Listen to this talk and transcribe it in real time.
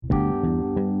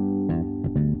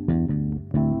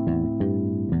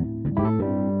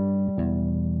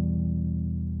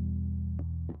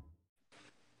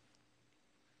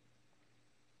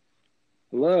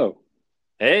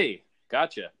Hey,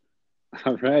 gotcha.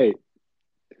 All right.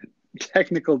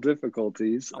 Technical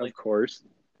difficulties, Only of course.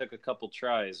 took a couple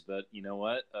tries, but you know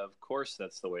what? Of course,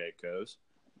 that's the way it goes.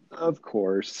 Of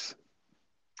course.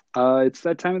 It's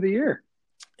that time of the year.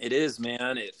 It is,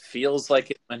 man. It feels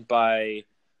like it went by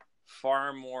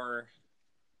far more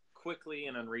quickly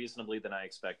and unreasonably than I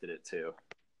expected it to.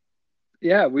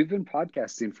 Yeah, we've been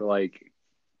podcasting for like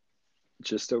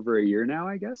just over a year now,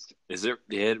 I guess. Is it?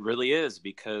 It really is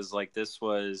because this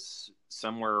was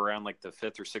somewhere around the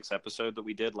fifth or sixth episode that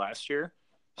we did last year.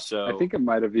 I So think it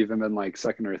might have even been like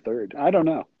second or third. I don't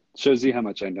know. Shows you how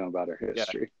much I know about our yeah,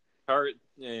 history.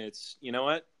 it's you know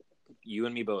what? You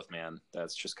and me both, man.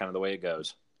 That's just kind of the way it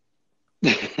goes.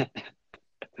 I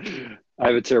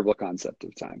have a terrible concept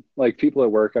of time. Like people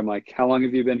at work, I'm like, how long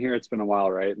have you been here? It's been a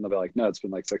while, right? And they'll be like, no, it's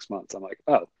been like 6 months. I'm like,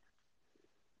 oh,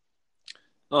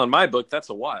 Well, in my book, that's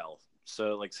a while.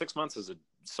 So 6 months is a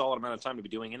solid amount of time to be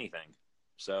doing anything.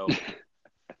 So,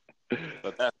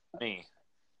 but that's me.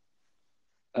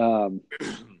 um,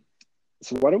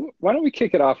 so why don't we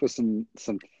kick it off with some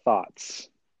thoughts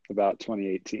about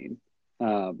 2018?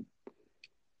 Um,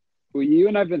 well, you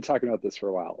and I've been talking about this for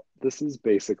a while. This is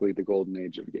basically the golden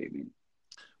age of gaming.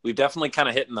 We've definitely kind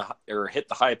of hit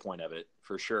the high point of it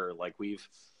for sure. We've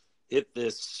hit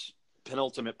this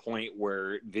penultimate point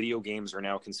where video games are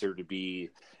now considered to be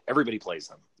everybody plays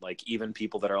them. Like even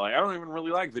people that are like, I don't even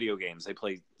really like video games. They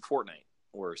play Fortnite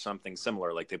or something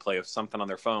similar. Like they play something on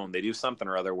their phone. They do something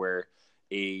or other where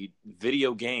a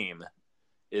video game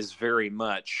is very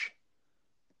much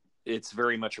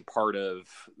a part of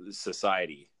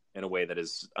society in a way that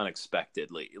is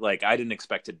unexpectedly. Like I didn't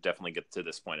expect it to definitely get to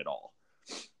this point at all.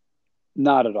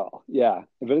 Not at all. Yeah,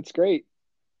 but it's great.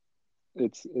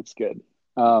 It's good.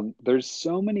 There's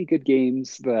so many good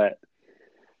games that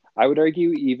I would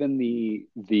argue even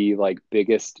the like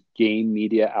biggest game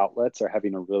media outlets are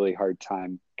having a really hard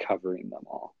time covering them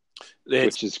all,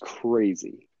 It's which is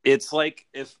crazy. it's like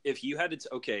if you had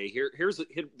to okay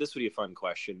this would be a fun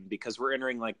question because we're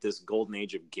entering this golden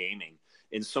age of gaming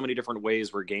in so many different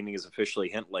ways where gaming is officially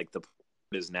hint like the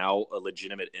is now a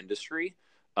legitimate industry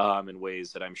in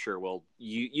ways that I'm sure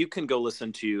you can go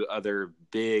listen to other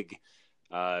big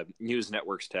news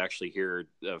networks to actually hear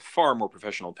a far more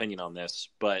professional opinion on this,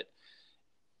 but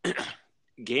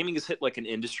gaming has hit like an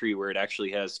industry where it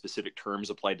actually has specific terms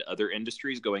applied to other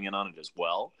industries going in on it as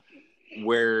well.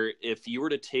 Where if you were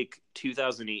to take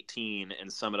 2018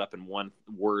 and sum it up in one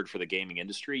word for the gaming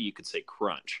industry, you could say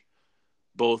crunch,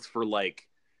 both for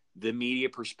the media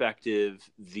perspective,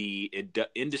 the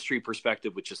industry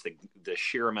perspective, which is the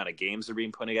sheer amount of games that are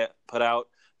being put out,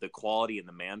 the quality and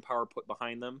the manpower put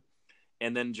behind them,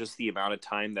 and then just the amount of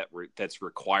time that's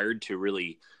required to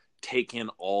really take in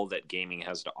all that gaming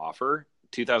has to offer.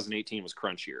 2018 was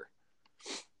crunchier.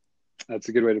 That's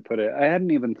a good way to put it. I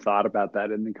hadn't even thought about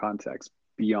that in the context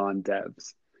beyond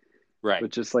devs, Right.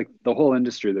 but just like the whole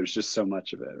industry, there's just so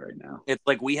much of it right now. It's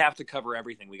like we have to cover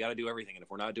everything. We got to do everything, and if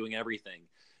we're not doing everything,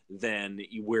 then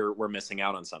we're missing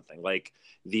out on something. Like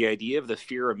the idea of the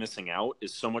fear of missing out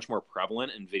is so much more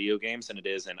prevalent in video games than it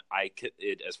is in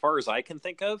as far as I can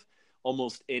think of,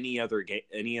 almost any other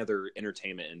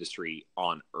entertainment industry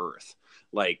on Earth.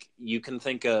 Like you can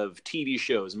think of TV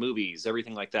shows, movies,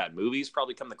 everything like that. Movies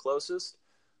probably come the closest,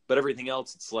 but everything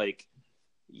else, it's like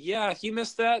yeah, if you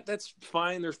missed that, that's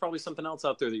fine. There's probably something else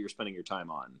out there that you're spending your time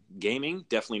on. Gaming,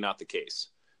 definitely not the case.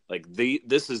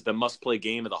 This is the must play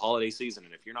game of the holiday season,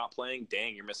 and if you're not playing,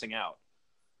 dang, you're missing out.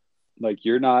 Like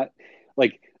you're not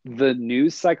like the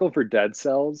news cycle for Dead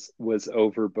Cells was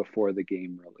over before the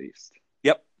game released.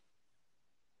 Yep,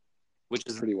 which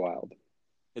It's is pretty wild.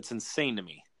 it's insane to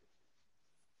me.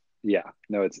 Yeah,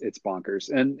 no, it's bonkers,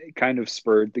 and it kind of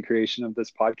spurred the creation of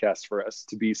this podcast for us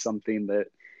to be something that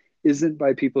isn't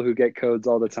by people who get codes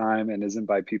all the time and isn't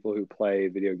by people who play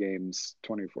video games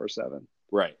 24/7.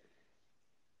 Right.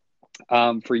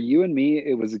 For you and me,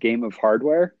 it was a game of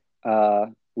hardware.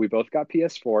 We both got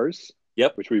PS4s,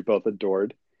 Yep, which we both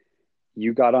adored.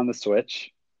 You got on the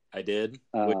Switch. I did.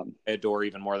 Which Um, I adore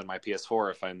even more than my PS4,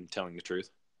 if I'm telling the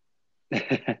truth.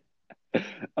 I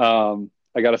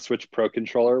got a Switch Pro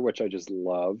controller, which I just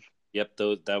love. Yep,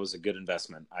 that was a good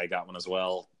investment. I got one as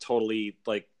well. Totally,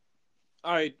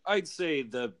 I'd say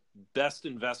the best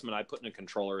investment I put in a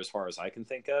controller as far as I can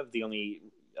think of. The only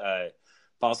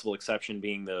possible exception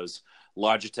being those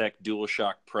Logitech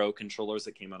DualShock Pro controllers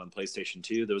that came out on PlayStation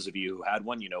 2. Those of you who had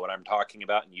one, you know what I'm talking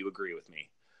about, and you agree with me.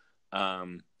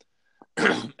 Um,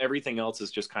 everything else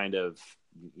is just kind of,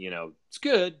 it's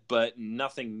good, but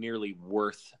nothing nearly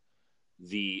worth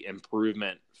the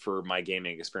improvement for my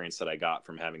gaming experience that I got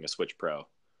from having a Switch Pro.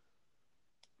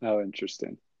 Oh,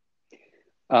 interesting.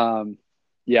 Um,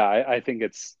 yeah, I think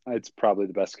it's probably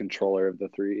the best controller of the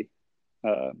three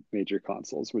major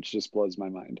consoles, which just blows my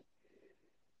mind.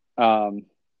 Um,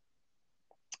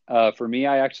 for me,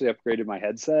 I actually upgraded my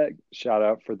headset. Shout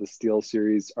out for the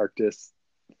SteelSeries Arctis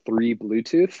 3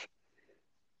 Bluetooth.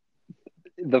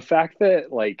 The fact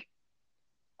that like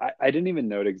I didn't even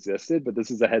know it existed, but this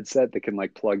is a headset that can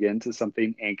like plug into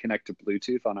something and connect to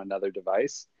Bluetooth on another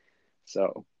device.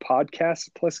 So podcast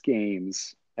plus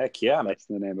games, Heck yeah, man. that's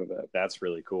the name of it. That's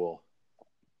really cool.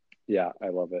 Yeah, I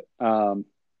love it.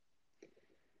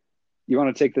 You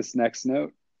want to take this next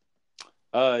note?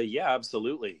 Yeah,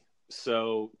 absolutely.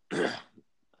 So,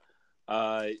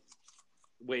 uh,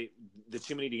 wait, the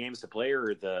too many games to play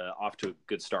or the off to a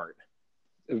good start?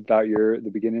 About the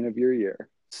beginning of your year.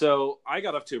 So I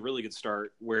got off to a really good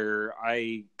start where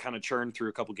I kind of churned through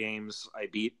a couple games. I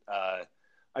beat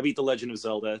The Legend of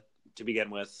Zelda to begin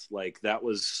with. Like that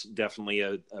was definitely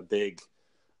a big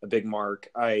mark.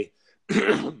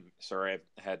 Sorry, I've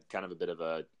had kind of a bit of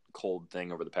a cold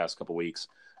thing over the past couple weeks.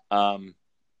 Um,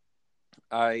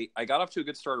 I got off to a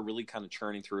good start, really kind of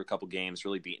churning through a couple games,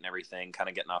 really beating everything, kind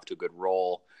of getting off to a good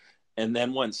roll. And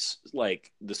then once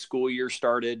like the school year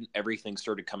started, everything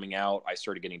started coming out. I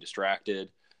started getting distracted.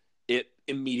 It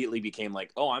immediately became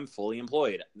like, oh, I'm fully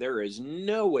employed. There is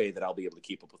no way that I'll be able to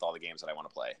keep up with all the games that I want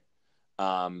to play.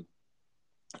 Um,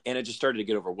 and it just started to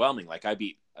get overwhelming. Like I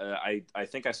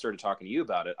think I started talking to you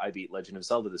about it. I beat Legend of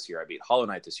Zelda this year. I beat Hollow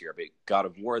Knight this year. I beat God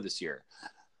of War this year.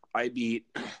 I beat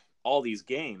all these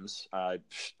games. I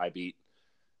beat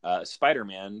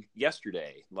Spider-Man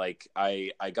yesterday. Like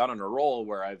I got on a roll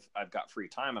where I've got free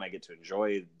time and I get to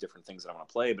enjoy different things that I want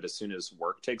to play. But as soon as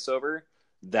work takes over,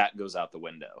 that goes out the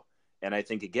window. And I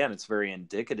think again, it's very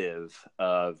indicative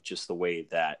of just the way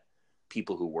that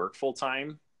people who work full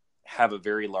time have a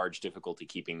very large difficulty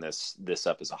keeping this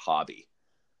up as a hobby.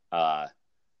 Uh,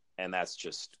 and that's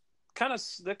just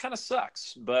that kind of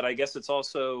sucks. But I guess it's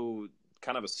also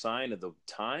kind of a sign of the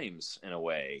times in a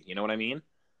way. You know what I mean?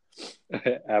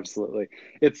 Absolutely.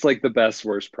 It's like the best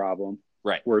worst problem.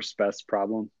 Right. Worst best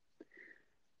problem.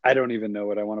 I don't even know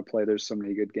what I want to play. There's so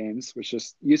many good games, which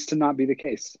just used to not be the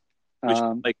case. Which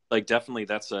like definitely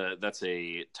that's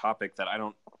a topic that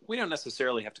we don't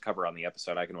necessarily have to cover on the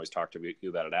episode. I can always talk to you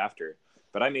about it after.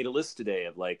 But I made a list today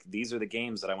of like these are the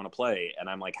games that I want to play, and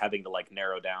I'm like having to like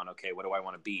narrow down. Okay, what do I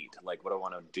want to beat? Like what do I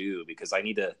want to do? Because I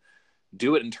need to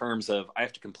do it in terms of I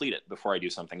have to complete it before I do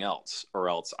something else, or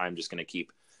else I'm just going to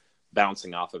keep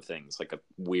bouncing off of things like a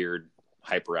weird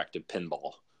hyperactive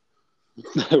pinball.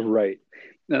 Right.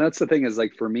 And that's the thing is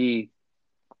like for me,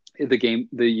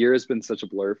 the year has been such a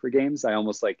blur for games. I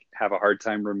almost like have a hard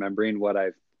time remembering what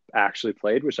I've actually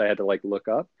played, which I had to like look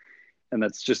up. And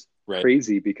that's just Right.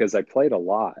 crazy because I played a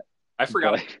lot. I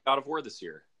forgot But God of War this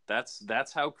year.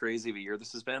 That's how crazy of a year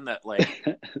this has been. That like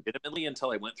legitimately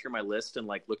until I went through my list and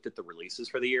like looked at the releases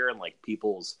for the year and like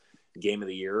people's game of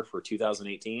the year for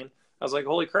 2018, I was like,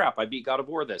 holy crap, I beat God of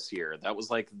War this year. That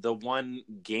was like the one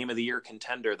game of the year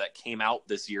contender that came out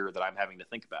this year that I'm having to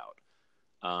think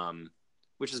about,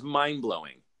 which is mind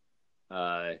blowing.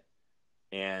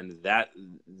 And that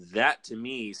to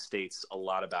me states a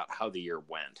lot about how the year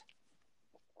went.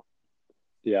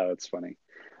 yeah, that's funny.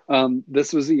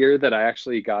 This was a year that I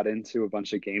actually got into a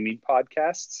bunch of gaming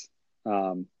podcasts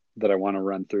that I want to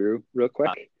run through real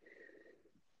quick.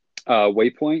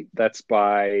 Waypoint, that's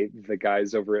by the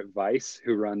guys over at Vice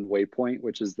who run Waypoint,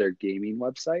 which is their gaming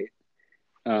website.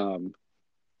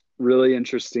 Really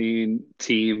interesting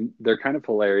team. They're kind of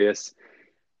hilarious.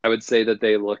 I would say that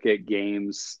they look at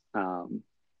games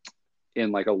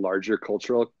in like a larger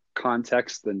cultural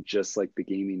context than just like the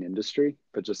gaming industry,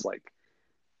 but just like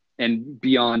and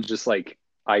beyond just like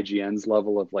IGN's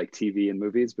level of like TV and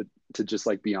movies, but to just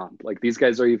like beyond. Like these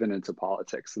guys are even into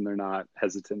politics and they're not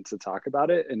hesitant to talk about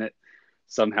it. And it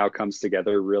somehow comes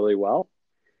together really well,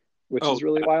 which is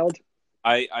really wild.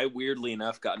 I weirdly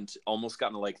enough almost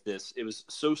gotten like this. It was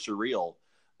so surreal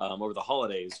over the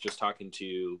holidays, just talking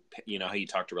to, you know, how you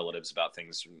talk to relatives about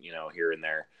things, you know, here and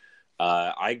there.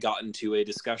 I got into a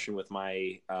discussion with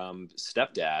my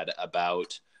stepdad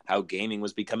about how gaming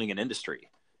was becoming an industry.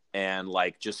 And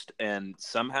like and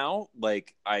somehow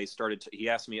like he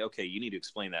asked me, okay, you need to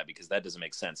explain that because that doesn't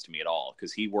make sense to me at all,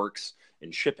 because he works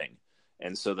in shipping.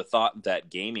 And so the thought that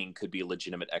gaming could be a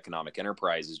legitimate economic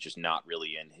enterprise is just not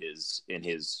really in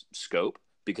his scope,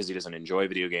 because he doesn't enjoy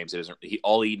video games.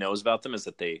 All he knows about them is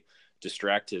that they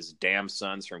distract his damn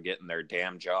sons from getting their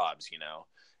damn jobs, you know?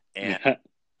 And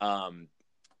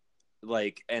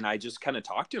and I just kind of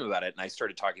talked to him about it, and I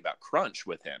started talking about crunch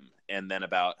with him, and then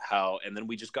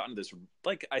we just got into this,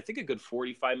 like, I think a good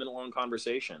 45-minute long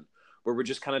conversation where we're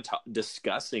just kind of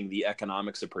discussing the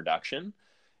economics of production.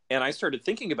 And I started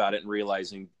thinking about it and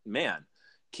realizing, man,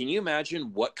 can you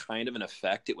imagine what kind of an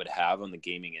effect it would have on the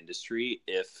gaming industry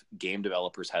if game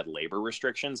developers had labor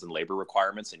restrictions and labor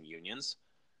requirements and unions?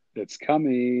 It's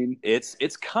coming.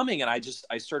 It's coming. And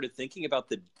I started thinking about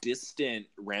the distant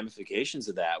ramifications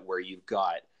of that, where you've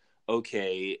got,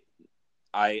 okay,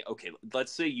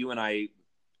 let's say you and I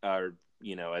are,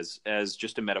 you know, as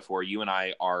just a metaphor, you and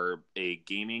I are a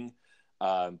gaming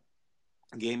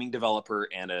developer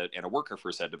and a worker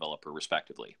for said developer,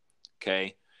 respectively.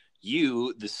 Okay,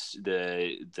 you, the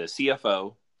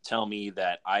CFO, tell me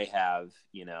that I have,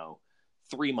 you know,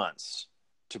 3 months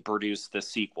to produce the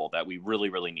sequel that we really,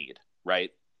 really need,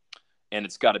 right? And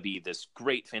it's got to be this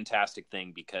great, fantastic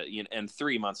thing, because, you know, and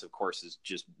 3 months, of course, is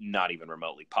just not even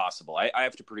remotely possible. I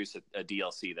have to produce a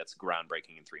DLC that's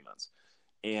groundbreaking in 3 months,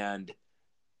 and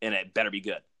it better be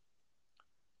good.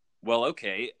 Well,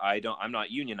 okay, I'm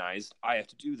not unionized. I have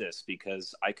to do this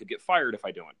because I could get fired if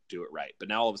I don't do it right. But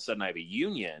now all of a sudden I have a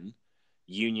union.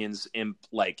 Unions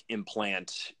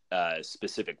implant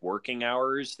specific working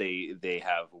hours. They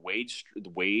have wage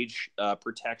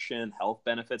protection, health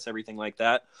benefits, everything like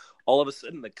that. All of a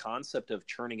sudden, the concept of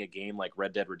churning a game like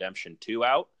Red Dead Redemption 2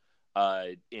 out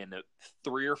in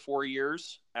 3 or 4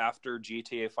 years after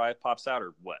GTA 5 pops out,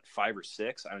 or what, 5 or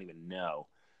 6? I don't even know.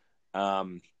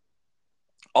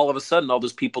 All of a sudden, all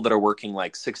those people that are working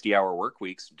like 60-hour work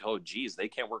weeks, oh, geez, they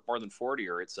can't work more than 40,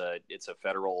 or it's a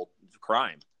federal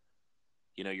crime.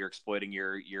 You know, you're exploiting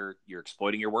you're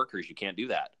exploiting your workers. You can't do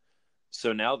that.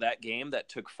 So now that game that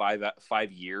took 5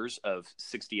 years of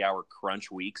 60-hour crunch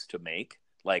weeks to make,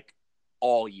 like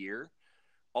all year,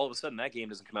 all of a sudden that game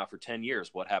doesn't come out for 10 years.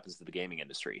 What happens to the gaming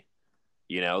industry?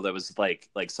 You know, that was like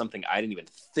something I didn't even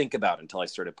think about until I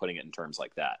started putting it in terms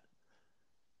like that.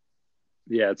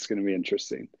 Yeah, it's going to be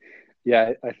interesting.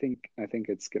 Yeah, I think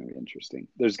it's going to be interesting.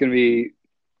 There's going to be,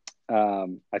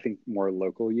 I think, more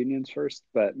local unions first,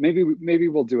 but maybe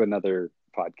we'll do another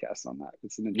podcast on that.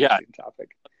 It's an interesting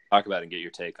topic. Talk about it and get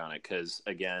your take on it, because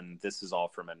again, this is all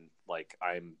from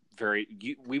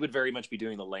we would very much be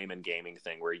doing the layman gaming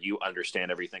thing, where you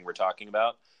understand everything we're talking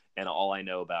about, and all I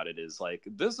know about it is like,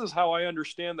 this is how I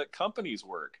understand that companies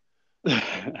work.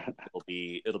 It'll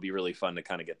be really fun to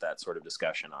kind of get that sort of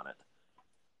discussion on it.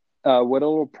 What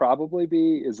it'll probably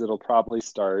be is it'll probably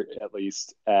start at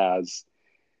least as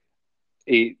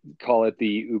call it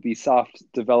the Ubisoft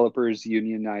developers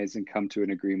unionize and come to an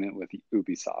agreement with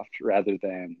Ubisoft rather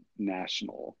than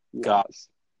national laws,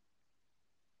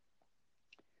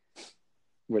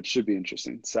 which should be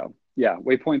interesting. So yeah,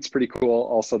 Waypoint's pretty cool.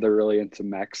 Also, they're really into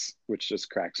mechs, which just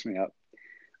cracks me up.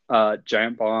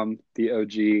 Giant Bomb, the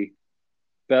OG,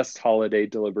 best holiday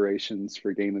deliberations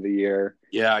for game of the year.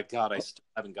 Yeah, God, I still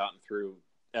haven't gotten through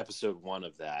episode 1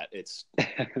 of that.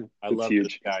 I love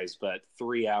those guys, but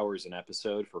 3 hours an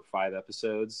episode for 5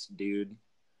 episodes, dude.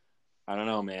 I don't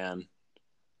know, man.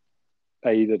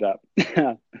 I eat it up.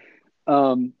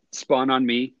 Spawn on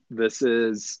Me. This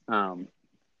is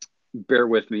bear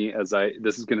with me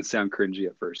this is going to sound cringy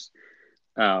at first.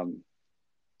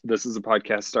 This is a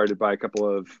podcast started by a couple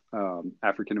of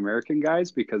African American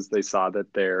guys because they saw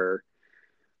that they're,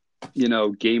 you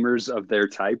know, gamers of their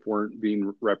type weren't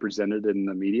being represented in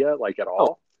the media like at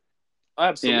all. Oh,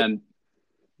 absolutely. And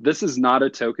this is not a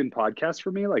token podcast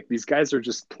for me. Like, these guys are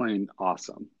just plain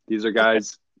awesome. These are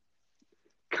guys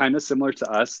kind of similar to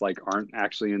us, like aren't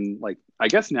actually in, like, I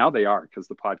guess now they are because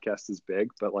the podcast is big,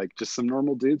 but like just some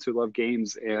normal dudes who love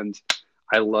games, and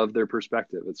I love their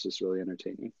perspective. It's just really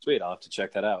entertaining. Sweet. I'll have to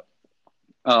check that out.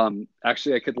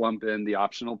 Actually, I could lump in the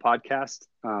Optional podcast.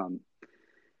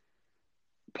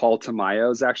 Paul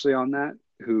Tamayo is actually on that,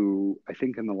 who I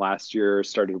think in the last year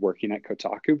started working at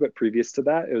Kotaku, but previous to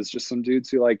that, it was just some dudes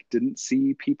who like didn't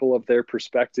see people of their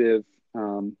perspective,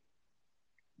 you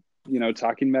know,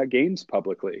 talking about games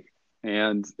publicly.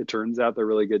 And it turns out they're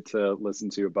really good to listen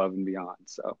to above and beyond.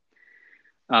 So,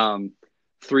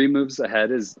 3 Moves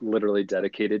Ahead is literally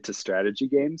dedicated to strategy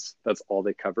games. That's all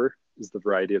they cover, is the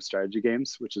variety of strategy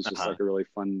games, which is just like a really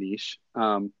fun niche.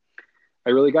 I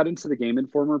really got into the Game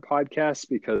Informer podcast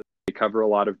because they cover a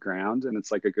lot of ground, and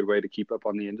it's like a good way to keep up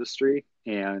on the industry.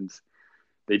 And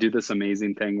they do this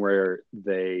amazing thing where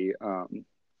they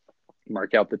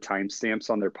mark out the timestamps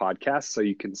on their podcast, so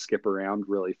you can skip around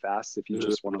really fast if you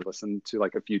just want to listen to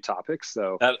like a few topics.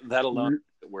 So that alone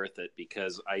is worth it,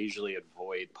 because I usually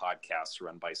avoid podcasts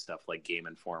run by stuff like Game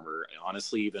Informer.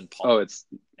 Honestly, even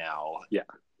now,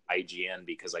 IGN,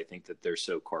 because I think that they're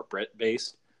so corporate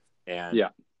based, and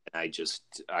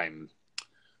I'm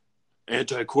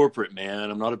anti-corporate,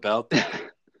 man. I'm not about that.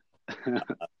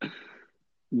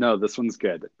 No, this one's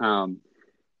good.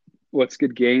 What's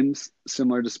Good Games,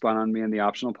 similar to Spun on Me and the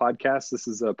Optional Podcast. This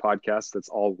is a podcast that's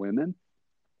all women,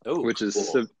 Oh, which is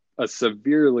cool. a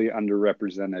severely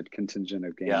underrepresented contingent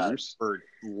of Yeah, gamers. for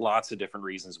lots of different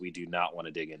reasons we do not want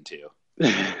to dig into.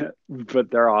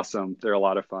 But they're awesome. They're a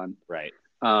lot of fun. Right.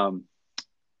 Um,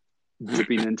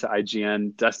 Dipping into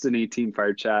IGN, Destiny, Team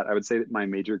Fire Chat. I would say that my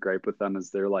major gripe with them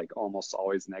is they're like almost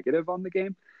always negative on the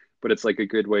game, but it's like a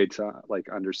good way to like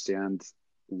understand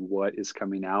what is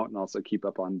coming out and also keep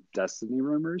up on Destiny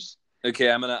rumors. Okay,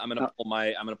 I'm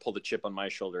gonna pull the chip on my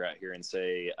shoulder out here and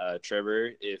say,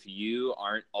 Trevor, if you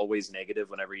aren't always negative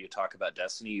whenever you talk about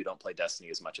Destiny, you don't play Destiny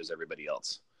as much as everybody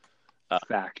else.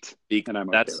 Fact. Because And I'm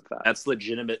okay with that. that's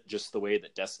legitimate. Just the way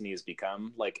that Destiny has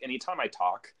become. Like anytime I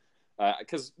talk,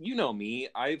 because you know me,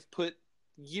 I've put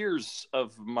years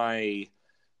of my,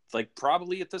 like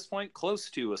probably at this point close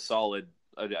to a solid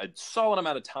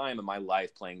amount of time in my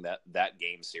life playing that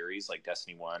game series, like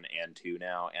Destiny 1 and 2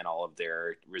 now, and all of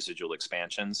their residual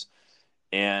expansions.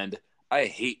 And I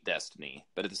hate Destiny,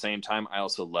 but at the same time, I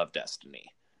also love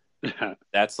Destiny.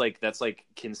 That's like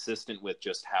consistent with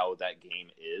just how that game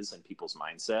is and people's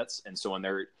mindsets. And so when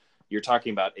you're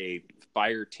talking about a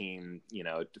fire team,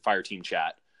 fire team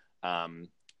chat,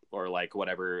 or like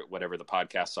whatever the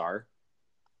podcasts are,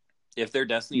 if they're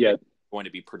Destiny, Yeah. they're going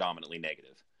to be predominantly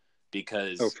negative.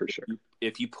 Because Oh, for sure.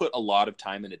 if you put a lot of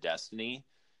time into Destiny,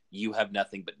 you have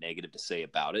nothing but negative to say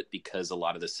about it, because a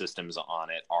lot of the systems on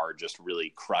it are just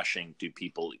really crushing to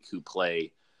people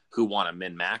who want to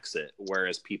min max it.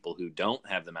 Whereas people who don't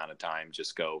have the amount of time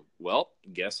just go, well,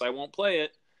 guess I won't play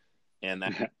it. And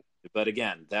that, but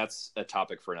again, that's a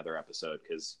topic for another episode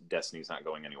because Destiny's not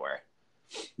going anywhere.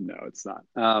 No, it's not.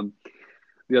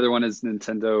 The other one is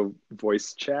Nintendo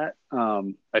voice chat.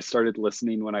 I started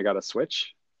listening when I got a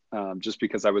Switch, just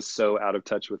because I was so out of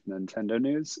touch with Nintendo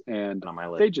news, and On my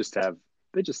list. they just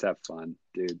have fun,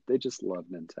 dude. They just love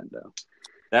Nintendo.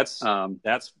 That's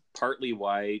partly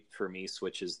why for me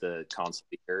Switch is the console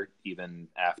year, even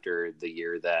after the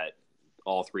year that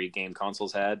all three game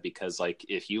consoles had, because like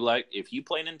if you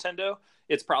play Nintendo,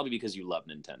 it's probably because you love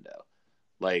Nintendo.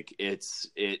 Like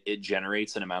it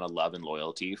generates an amount of love and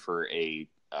loyalty for a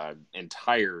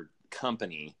entire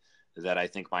company that I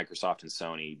think Microsoft and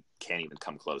Sony can't even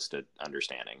come close to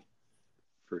understanding.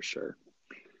 For sure.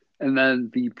 And then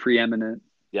the preeminent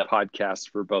Yep. podcast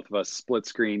for both of us, Split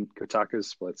Screen, Kotaku's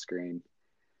Split Screen.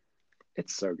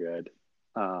 It's so good.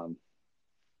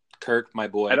 Kirk, my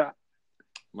boy.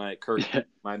 My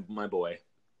boy.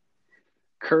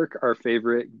 Kirk, our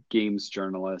favorite games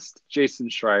journalist. Jason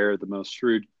Schreier, the most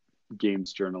shrewd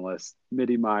games journalist.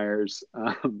 Mitty Myers.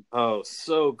 Oh,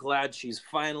 so glad she's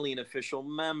finally an official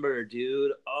member,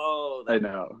 dude. Oh, I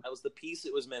know. That was the piece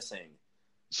it was missing.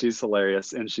 She's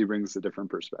hilarious, and she brings a different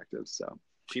perspective. So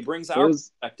she brings our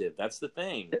perspective. That's the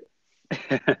thing.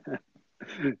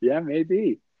 Yeah,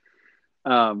 maybe.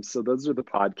 So those are the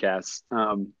podcasts.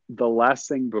 The last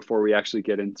thing before we actually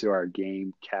get into our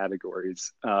game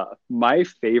categories, my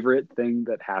favorite thing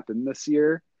that happened this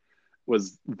year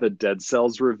was the Dead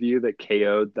Cells review that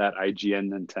KO'd that IGN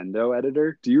Nintendo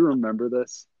editor. Do you remember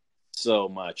this? So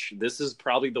much. This is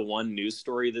probably the one news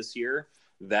story this year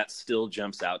that still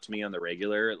jumps out to me on the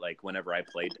regular. Like whenever I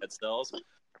play Dead Cells,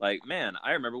 like, man,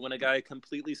 I remember when a guy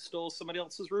completely stole somebody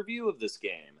else's review of this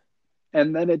game.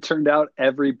 And then it turned out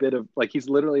every bit of, like, he's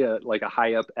literally a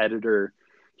high up editor.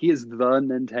 He is the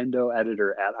Nintendo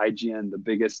editor at IGN, the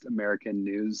biggest American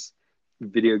news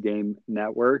video game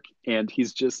network. And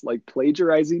he's just like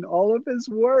plagiarizing all of his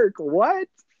work. What?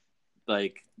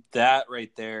 Like that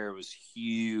right there was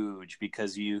huge,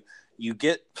 because you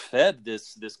get fed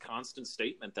this constant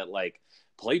statement that like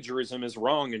plagiarism is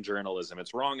wrong in journalism,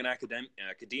 it's wrong in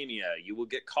academia, you will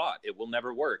get caught, it will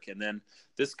never work. And then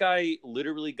this guy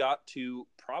literally got to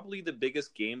probably the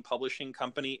biggest game publishing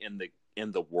company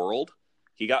in the world.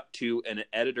 He got to an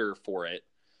editor for it.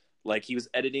 Like he was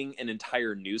editing an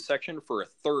entire news section for a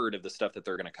third of the stuff that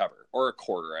they're going to cover, or a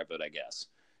quarter of it, I guess.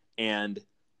 And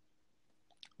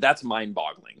that's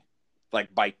mind-boggling.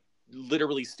 Like by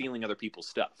literally stealing other people's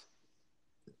stuff.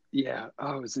 Yeah.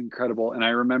 Oh, it was incredible. And I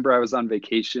remember I was on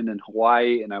vacation in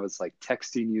Hawaii and I was like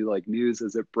texting you like news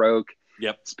as it broke.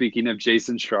 Yep. Speaking of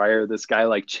Jason Schreier, this guy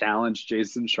like challenged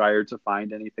Jason Schreier to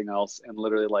find anything else, and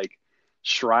literally like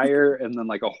Schreier and then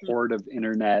like a horde of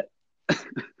internet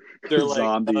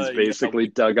zombies basically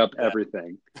dug up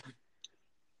everything.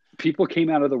 People came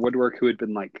out of the woodwork who had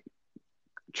been like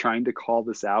trying to call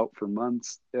this out for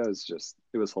months. It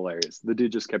was hilarious. The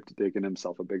dude just kept digging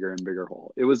himself a bigger and bigger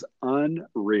hole. It was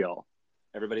unreal.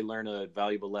 Everybody learned a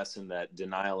valuable lesson that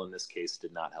denial in this case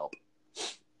did not help.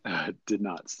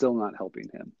 Still not helping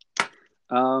him.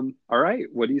 All right,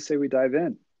 what do you say we dive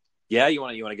in? Yeah, you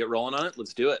want to get rolling on it?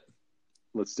 Let's do it.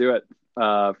 Let's do it.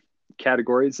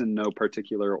 Categories in no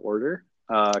particular order.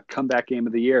 Comeback game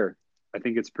of the year. I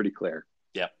think it's pretty clear.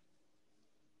 Yeah.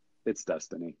 It's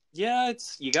Destiny. Yeah,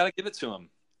 you got to give it to him.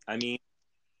 I mean,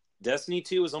 Destiny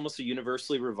 2 is almost a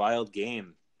universally reviled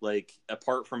game. Like,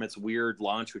 apart from its weird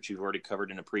launch, which you've already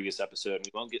covered in a previous episode, and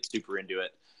we won't get super into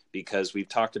it because we've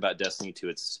talked about Destiny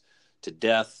to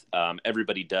death.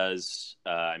 Everybody does.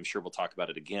 I'm sure we'll talk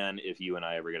about it again if you and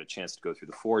I ever get a chance to go through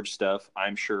the Forge stuff.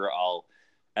 I'm sure I'll,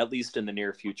 at least in the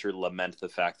near future, lament the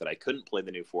fact that I couldn't play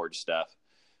the new Forge stuff.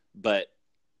 But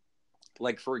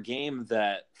like, for a game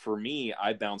that, for me,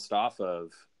 I bounced off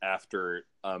of after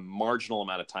a marginal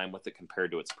amount of time with it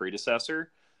compared to its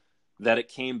predecessor, that it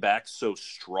came back so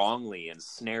strongly and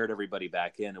snared everybody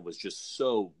back in and was just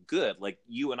so good. Like,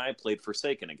 you and I played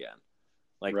Forsaken again.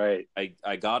 Like, right.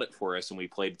 I got it for us and we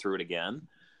played through it again.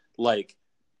 Like,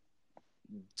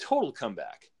 total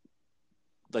comeback.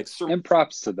 Like, and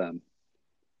props to them.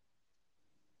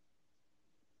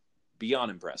 Beyond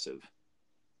impressive.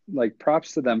 Like,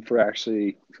 props to them for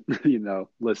actually,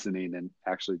 listening and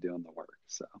actually doing the work.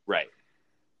 So right.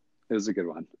 It was a good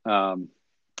one.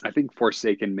 I think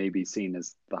Forsaken may be seen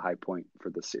as the high point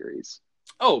for the series.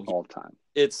 Oh, all time.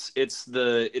 It's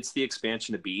the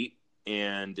expansion to beat,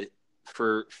 and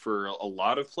for a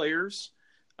lot of players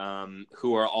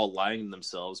who are all lying to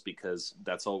themselves because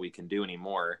that's all we can do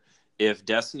anymore. If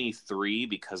Destiny 3,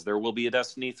 because there will be a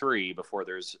Destiny 3 before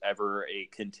there's ever a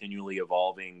continually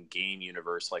evolving game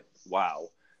universe, like, wow.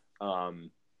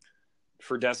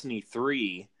 For Destiny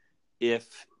 3,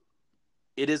 if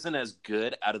it isn't as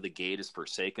good out of the gate as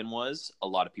Forsaken was, a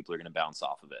lot of people are going to bounce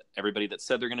off of it. Everybody that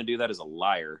said they're going to do that is a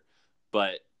liar,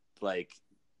 but like,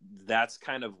 that's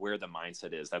kind of where the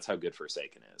mindset is. That's how good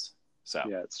Forsaken is. So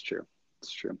yeah, it's true.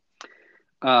 It's true.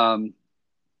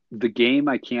 The game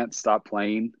I can't stop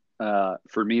playing.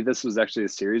 For me, this was actually a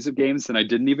series of games, and I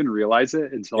didn't even realize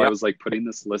it until I was like putting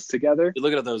this list together. You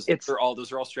look at those; those are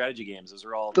all strategy games. Those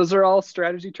are all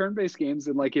strategy turn-based games.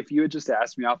 And like, if you had just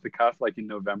asked me off the cuff, like in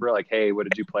November, like, "Hey, what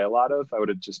did you play a lot of?" I would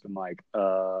have just been like,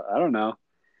 "I don't know."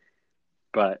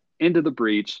 But Into the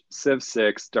Breach, Civ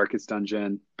 6, Darkest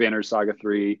Dungeon, Banner Saga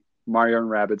 3, Mario and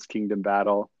Rabbids Kingdom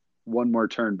Battle, One More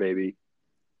Turn, baby.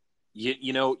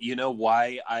 You know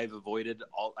why I've avoided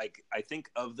all, like, I think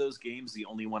of those games, the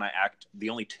only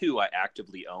two I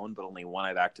actively own, but only one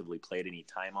I've actively played any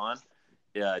time on,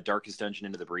 Darkest Dungeon,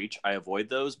 Into the Breach. I avoid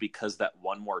those because that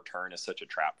One More Turn is such a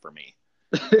trap for me.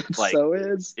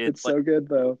 It's so good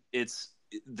though. It's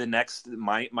the next,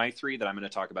 my three that I'm going to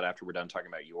talk about after we're done talking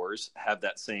about yours have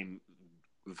that same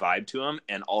vibe to them,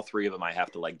 and all three of them I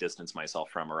have to like distance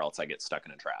myself from, or else I get stuck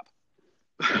in a trap.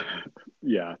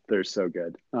 Yeah, they're so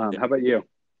good. How about you?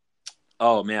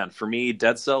 Oh man, for me,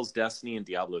 Dead Cells, Destiny, and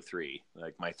Diablo 3,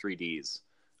 like my 3Ds.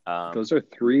 Those are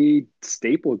three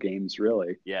staple games,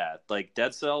 really. Yeah, like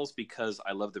Dead Cells, because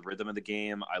I love the rhythm of the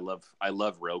game. I love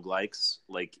roguelikes.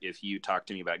 Like, if you talk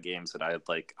to me about games that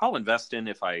I'll invest in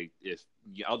if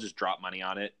I'll just drop money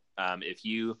on it. If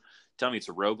you tell me it's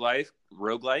a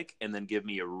roguelike, and then give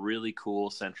me a really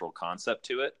cool central concept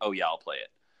to it, oh yeah, I'll play it.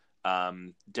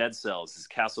 Dead Cells is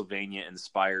Castlevania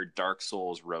inspired Dark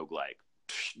Souls roguelike.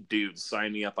 Dude,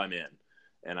 sign me up, I'm in.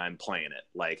 And I'm playing it.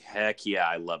 Like, heck yeah,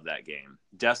 I love that game.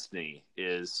 Destiny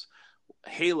is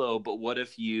Halo, but what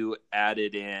if you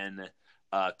added in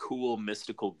cool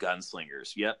mystical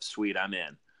gunslingers? Yep, sweet, I'm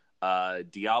in.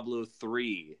 Diablo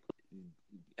 3.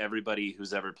 Everybody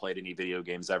who's ever played any video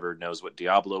games ever knows what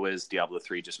Diablo is. Diablo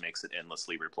 3 just makes it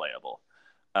endlessly replayable.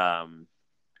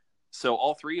 So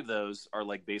all three of those are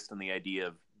like based on the idea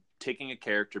of taking a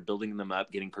character, building them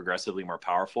up, getting progressively more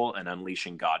powerful, and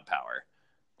unleashing God power.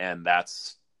 And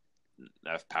that's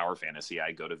a power fantasy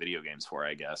I go to video games for,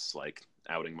 I guess, like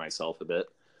outing myself a bit.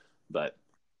 But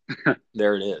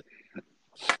there it is.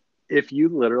 If you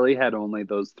literally had only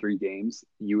those three games,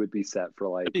 you would be set for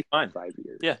like 5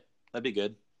 years. Yeah, that'd be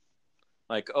good.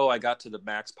 Like, oh, I got to the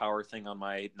max power thing on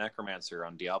my Necromancer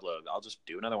on Diablo. I'll just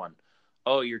do another one.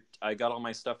 Oh, I got all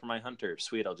my stuff for my Hunter.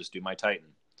 Sweet, I'll just do my Titan.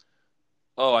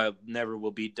 Oh, I never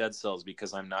will beat Dead Cells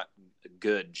because I'm not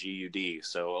good GUD,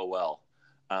 so oh well.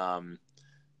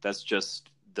 That's just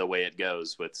the way it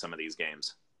goes with some of these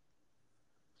games.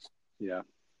 Yeah,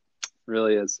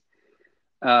 really is.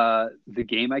 The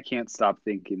game I can't stop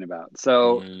thinking about.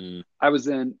 So I was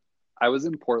in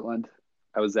Portland.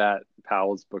 I was at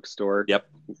Powell's bookstore. Yep.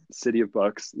 City of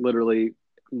Books, literally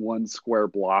one square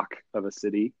block of a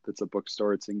city that's a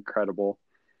bookstore. It's incredible.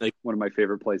 Like, one of my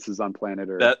favorite places on planet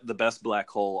Earth. The best black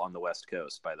hole on the West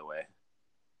Coast, by the way.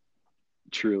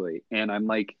 truly. And I'm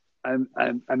like, I'm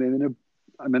in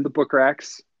the book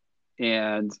racks,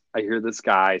 and I hear this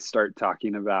guy start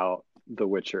talking about The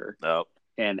Witcher No,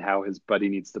 and how his buddy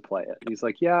needs to play it. And he's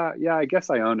like, yeah, I guess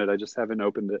I own it. I just haven't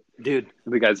opened it. dude.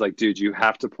 And the guy's like, dude, you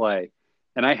have to play.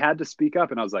 And I had to speak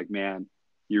up, and I was like, man,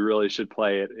 you really should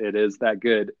play it. It is that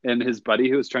good. And his buddy,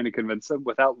 who was trying to convince him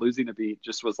without losing a beat,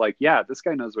 just was like, yeah, this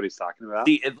guy knows what he's talking about.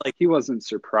 See, He wasn't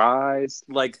surprised.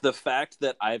 like the fact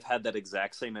that I've had that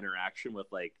exact same interaction with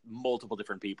like multiple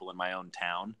different people in my own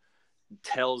town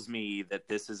tells me that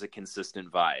this is a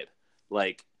consistent vibe.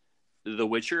 Like The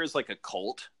Witcher is like a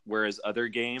cult, whereas other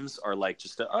games are like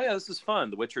just oh yeah, this is fun.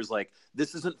 The Witcher is like,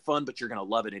 this isn't fun, but you're gonna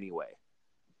love it anyway.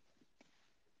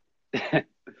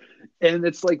 And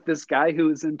it's like this guy who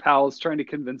is in PALs trying to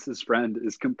convince his friend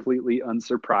is completely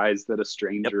unsurprised that a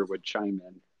stranger would chime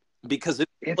in. Because if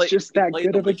It's just that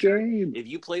good of a Witcher, game. if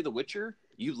you play The Witcher,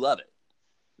 you love it.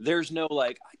 There's no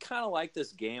like, I kind of like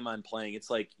this game I'm playing.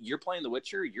 It's like, you're playing The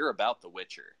Witcher, you're about The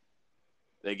Witcher.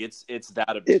 Like it's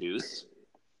that obtuse.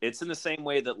 It's in the same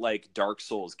way that like Dark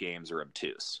Souls games are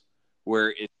obtuse,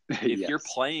 where if Yes. you're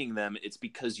playing them, it's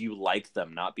because you like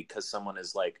them, not because someone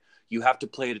is like, you have to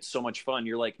play it. It's so much fun.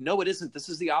 You're like, no, it isn't. This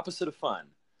is the opposite of fun.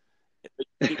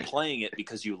 You keep playing it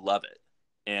because you love it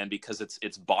and because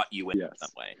it's bought you in Yes. some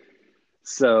way.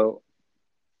 So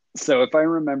if I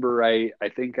remember right, I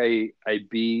think I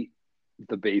beat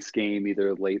the base game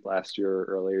either late last year or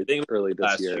early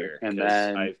this year. And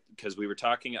then because we were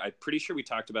talking, I'm pretty sure we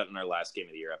talked about in our last Game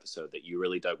of the Year episode that you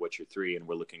really dug Witcher 3 and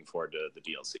we're looking forward to the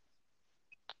DLC.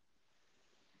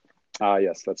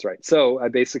 yes, that's right. So I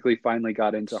basically finally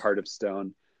got into Heart of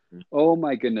Stone. Oh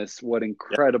my goodness, what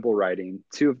incredible writing.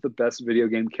 Two of the best video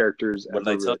game characters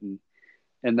ever written.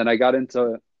 And then I got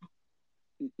into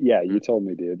you told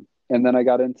me, dude. And then I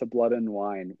got into Blood and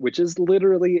Wine, which is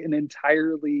literally an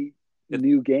entirely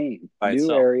new game,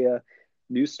 new area,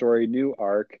 new story, new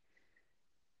arc.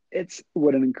 It's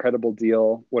what an incredible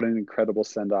deal. What an incredible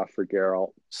send off for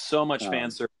Geralt. So much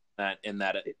fan service in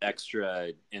that extra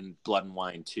in Blood and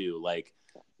Wine too. Like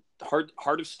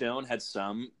Heart of Stone had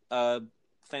some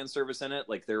fan service in it.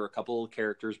 Like there were a couple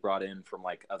characters brought in from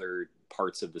like other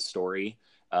parts of the story,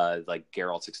 like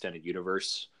Geralt's extended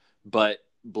universe. But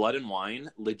Blood and Wine,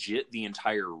 legit the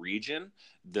entire region,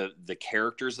 the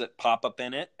characters that pop up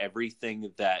in it,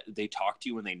 everything that they talk to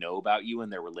you and they know about you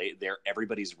and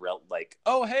everybody's like,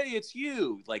 oh hey, it's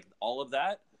you, like all of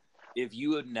that. If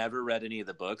you had never read any of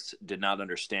the books, did not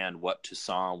understand what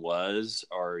Toussaint was,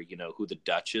 or who the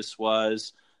Duchess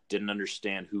was, didn't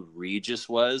understand who Regis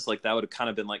was, like that would have kind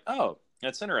of been like, oh,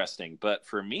 that's interesting. But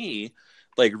for me,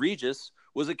 like Regis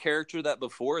was a character that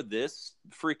before this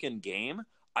freaking game,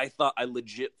 I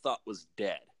legit thought was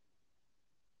dead.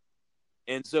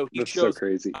 And so That's so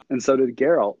crazy. And so did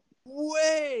Geralt.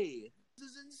 Way! This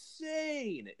is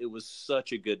insane. It was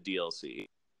such a good DLC.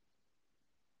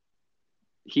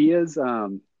 He is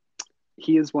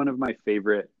one of my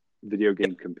favorite video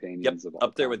game companions of all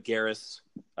up there time. with Garrus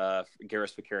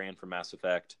Vakarian from Mass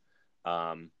Effect.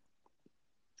 Yeah,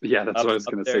 that's what I was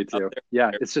going to say too.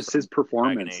 Yeah, it's just his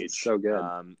performance is so good.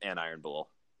 And Iron Bull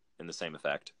in the same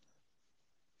effect.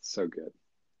 So good.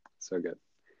 So good.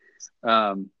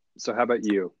 So how about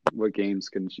you? What games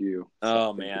can you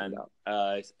man.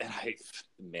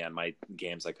 My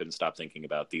games I couldn't stop thinking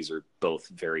about. These are both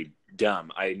very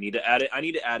dumb. I need to add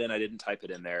in, I didn't type it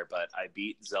in there, but I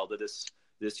beat Zelda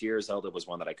this year. Zelda was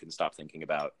one that I couldn't stop thinking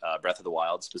about. Breath of the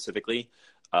Wild specifically.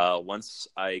 Once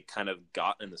I kind of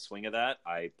got in the swing of that,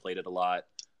 I played it a lot.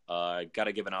 Got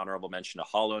to give an honorable mention to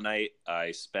Hollow Knight.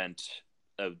 I spent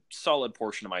a solid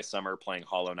portion of my summer playing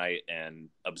Hollow Knight and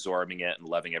absorbing it and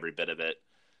loving every bit of it.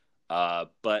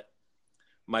 But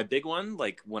my big one,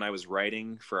 like when I was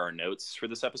writing for our notes for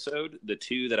this episode, the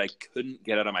two that I couldn't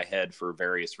get out of my head for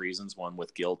various reasons, one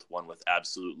with guilt, one with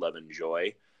absolute love and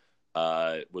joy,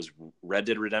 was Red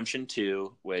Dead Redemption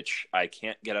 2, which I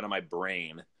can't get out of my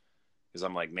brain because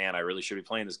I'm like, man, I really should be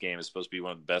playing this game. It's supposed to be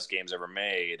one of the best games ever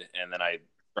made. And then I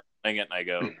start playing it and I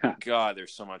go, God,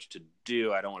 there's so much to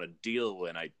do. I don't want to deal with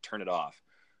it. And I turn it off.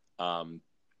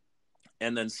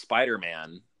 And then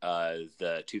Spider-Man,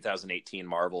 the 2018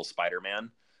 Marvel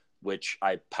Spider-Man, which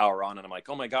I power on and I'm like,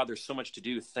 oh my God, there's so much to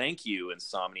do. Thank you,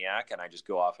 Insomniac. And I just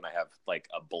go off and I have like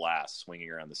a blast swinging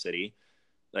around the city.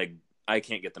 Like I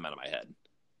can't get them out of my head.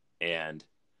 And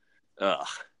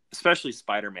especially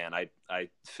Spider-Man. I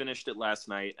finished it last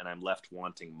night and I'm left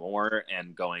wanting more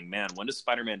and going, man, when does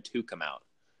Spider-Man 2 come out?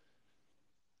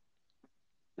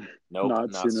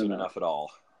 Nope, not soon enough at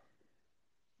all.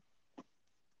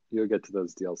 You'll get to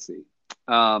those DLC.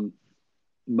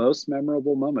 most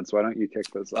memorable moments. Why don't you kick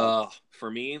this off? For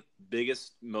me,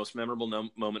 most memorable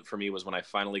moment for me was when I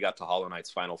finally got to Hollow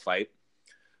Knight's final fight.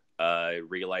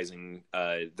 Realizing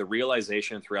the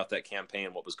realization throughout that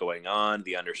campaign, what was going on,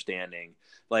 the understanding.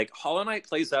 Like Hollow Knight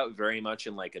plays out very much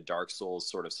in like a Dark Souls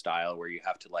sort of style, where you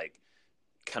have to like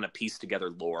kind of piece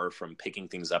together lore from picking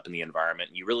things up in the environment.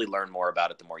 And you really learn more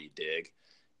about it the more you dig.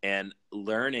 And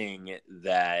learning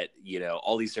that,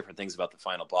 all these different things about the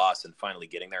final boss and finally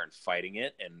getting there and fighting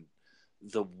it and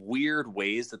the weird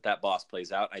ways that boss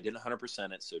plays out. I didn't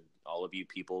 100% it. So all of you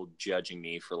people judging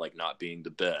me for like not being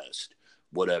the best,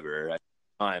 whatever.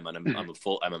 I'm an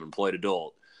employed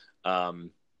adult.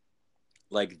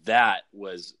 Like that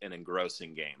was an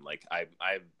engrossing game. Like I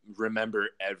remember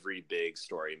every big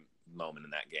story moment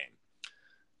in that game.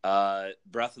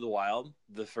 Breath of the Wild,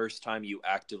 the first time you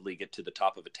actively get to the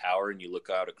top of a tower and you look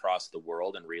out across the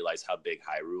world and realize how big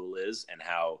Hyrule is and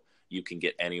how you can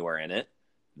get anywhere in it.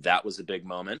 That was a big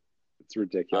moment. It's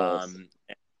ridiculous.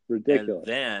 Ridiculous.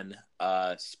 And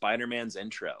then Spider-Man's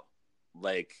intro,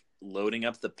 like loading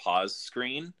up the pause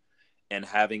screen and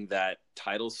having that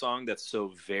title song that's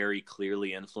so very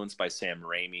clearly influenced by Sam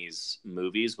Raimi's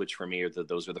movies, which for me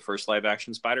those are the first live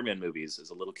action Spider-Man movies as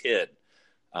a little kid.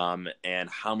 And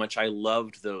how much I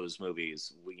loved those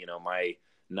movies, my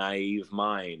naive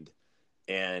mind,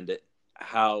 and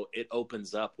how it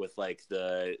opens up with like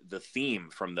the theme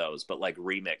from those, but like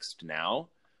remixed now,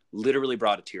 literally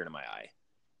brought a tear to my eye.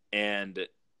 And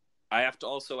I have to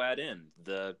also add in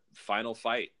the final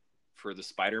fight for the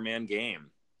Spider-Man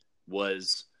game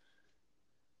was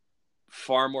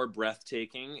far more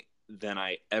breathtaking than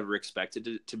I ever expected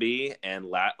it to be.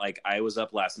 And I was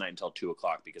up last night until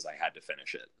 2:00 because I had to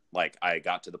finish it. Like I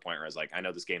got to the point where I was like, I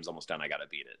know this game's almost done. I got to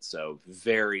beat it. So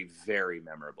very, very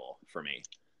memorable for me.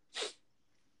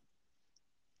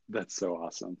 That's so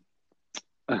awesome.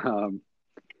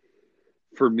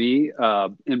 For me,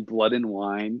 in Blood and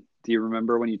Wine, do you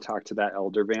remember when you talked to that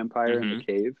elder vampire in the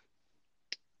cave?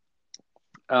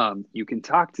 You can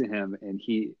talk to him and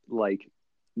he, like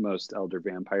most elder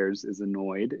vampires, is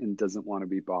annoyed and doesn't want to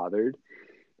be bothered.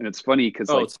 And it's funny because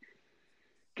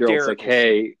Geralt's like,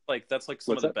 hey, like that's like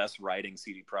some of the best writing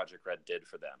CD Projekt Red did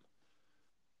for them.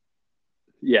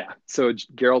 Yeah. So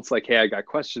Geralt's like, hey, I got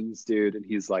questions, dude. And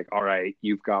he's like, all right,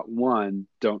 you've got one.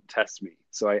 Don't test me.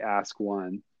 So I ask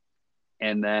one.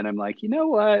 And then I'm like, you know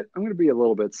what? I'm going to be a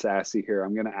little bit sassy here.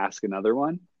 I'm going to ask another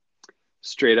one.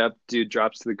 Straight up, dude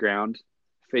drops to the ground,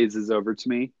 phases over to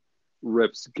me,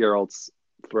 rips Geralt's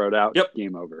throat out. Yep.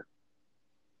 Game over.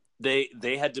 They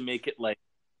had to make it like,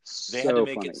 they had to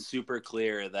make it super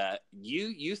clear that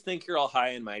you think you're all high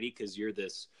and mighty because you're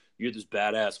this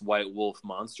badass white wolf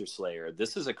monster slayer.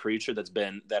 This is a creature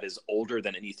that is older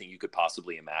than anything you could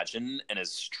possibly imagine and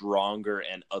is stronger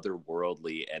and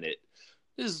otherworldly, and it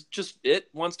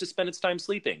wants to spend its time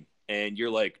sleeping. And you're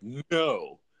like,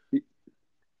 no,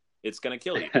 it's gonna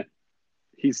kill you.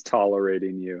 He's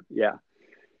tolerating you. Yeah.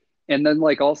 And then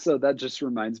like also that just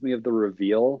reminds me of the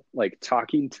reveal, like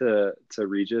talking to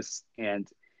Regis, and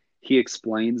he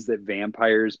explains that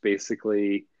vampires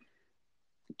basically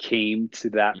came to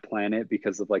that planet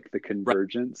because of like the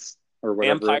convergence or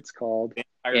whatever it's called.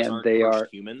 Vampires and they are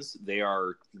humans. They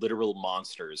are literal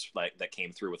monsters like that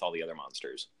came through with all the other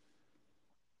monsters.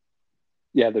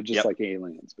 Yeah, they're just like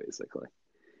aliens basically.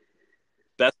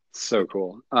 That's so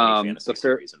cool. Fantasy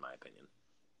series, in my opinion.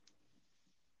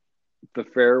 The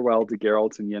farewell to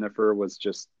Geralt and Yennefer was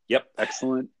just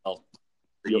excellent. Well,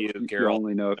 for you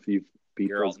only know if you've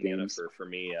beat Geralt those games. And Yennefer for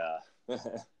me.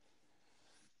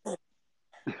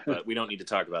 But we don't need to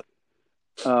talk about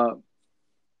that.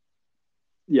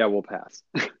 Yeah, we'll pass.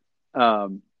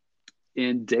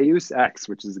 In Deus Ex,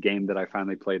 which is a game that I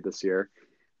finally played this year,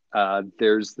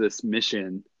 there's this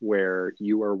mission where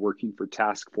you are working for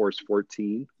Task Force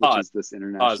 14, which is this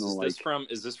international.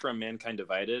 Is this from Mankind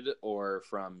Divided or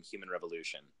from Human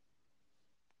Revolution?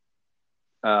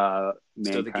 So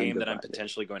the game that I'm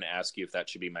potentially going to ask you if that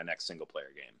should be my next single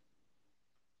player game.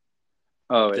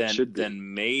 Oh, it should be.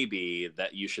 Then maybe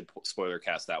that you should spoiler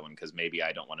cast that one because maybe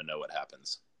I don't want to know what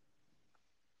happens.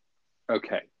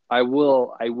 Okay, I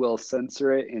will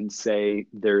censor it and say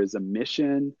there is a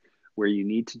mission where you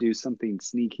need to do something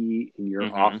sneaky in your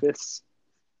office.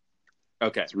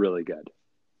 Okay, it's really good.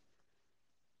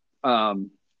 And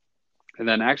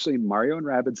then actually Mario and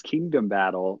Rabbids Kingdom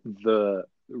Battle, the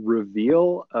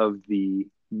reveal of the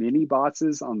mini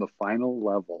bosses on the final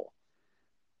level,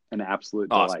 an absolute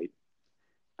delight.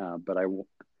 But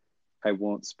I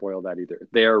won't spoil that either.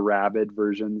 They are Rabid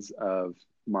versions of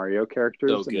Mario characters.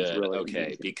 So good. Really okay,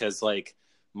 amazing. because like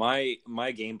My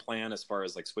game plan as far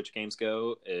as like Switch games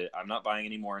go, I'm not buying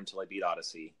any more until I beat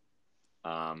Odyssey.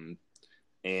 Um,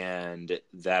 and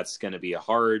that's going to be a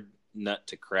hard nut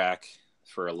to crack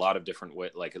for a lot of different way.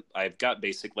 Like I've got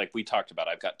like we talked about,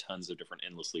 I've got tons of different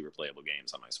endlessly replayable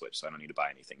games on my Switch, so I don't need to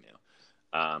buy anything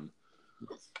new.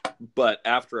 But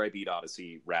after I beat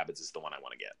Odyssey, Rabbids is the one I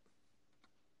want to get.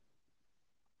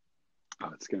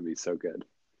 Oh, it's going to be so good.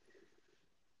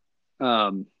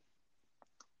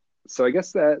 So I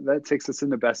guess that takes us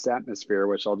into best atmosphere,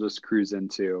 which I'll just cruise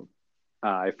into.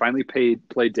 I finally played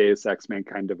Deus Ex: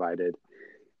 Mankind Divided.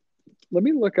 Let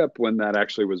me look up when that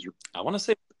actually was. I want to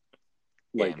say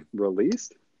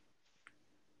released.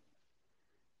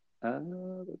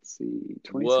 Let's see,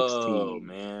 2016. Whoa,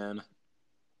 man!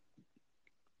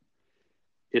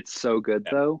 It's so good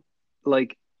though.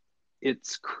 Like,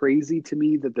 it's crazy to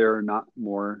me that there are not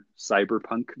more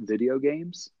cyberpunk video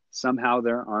games. Somehow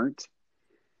there aren't.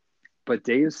 But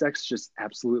Deus Ex just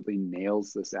absolutely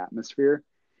nails this atmosphere.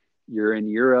 You're in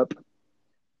Europe.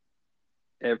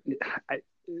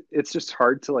 It's just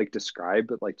hard to like describe,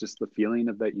 but like just the feeling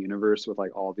of that universe with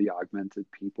like all the augmented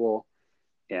people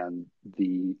and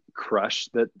the crush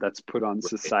that's put on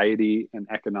society and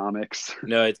economics.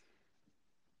 No,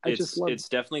 it's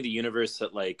definitely the universe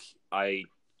that like I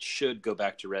should go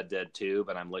back to Red Dead 2,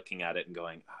 but I'm looking at it and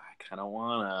going, oh, I kind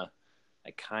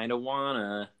of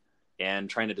wanna, and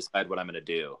trying to decide what I'm gonna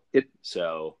do.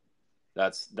 So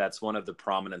that's one of the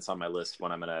prominence on my list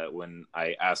when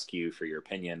I ask you for your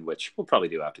opinion, which we'll probably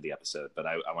do after the episode. But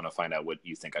I want to find out what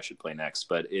you think I should play next.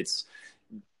 But it's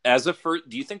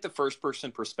do you think the first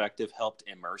person perspective helped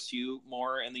immerse you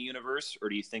more in the universe, or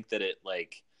do you think that it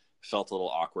like felt a little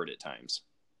awkward at times?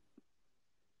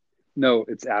 No,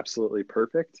 it's absolutely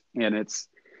perfect, and it's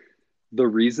the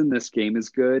reason this game is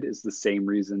good is the same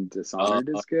reason Dishonored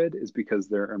is good, is because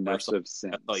they're immersive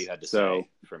sims. That's all you had to say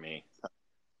for me.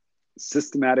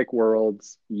 Systematic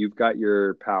worlds, you've got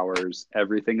your powers,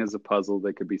 everything is a puzzle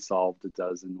that could be solved a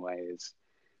dozen ways.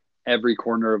 Every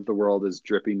corner of the world is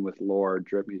dripping with lore,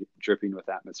 dripping with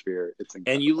atmosphere. It's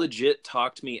incredible. And you legit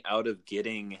talked me out of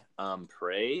getting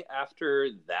Prey after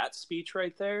that speech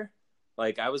right there.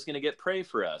 Like, I was going to get Prey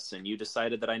for us, and you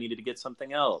decided that I needed to get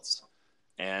something else.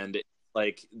 And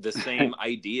like the same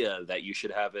idea that you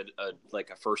should have like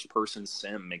a first-person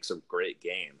sim makes a great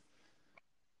game.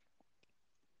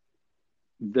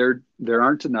 There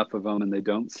aren't enough of them, and they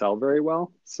don't sell very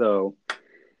well. So,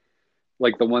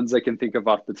 like the ones I can think of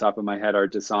off the top of my head are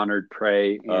Dishonored,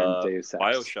 Prey, and Deus Ex.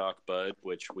 BioShock, bud,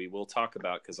 which we will talk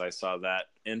about because I saw that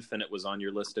Infinite was on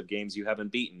your list of games you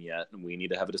haven't beaten yet, and we need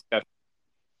to have a discussion.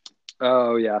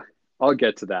 Oh yeah, I'll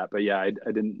get to that. But yeah, I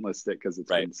didn't list it because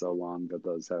it's been so long that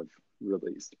those have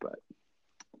released. But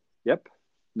yep,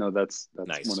 no, that's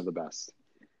nice. One of the best.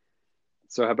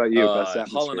 So how about you? Best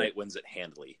atmosphere? Hollow Knight wins it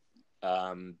handily.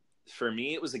 For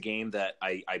me, it was a game that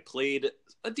I played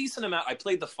a decent amount. I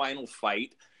played the final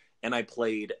fight, and I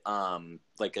played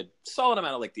like a solid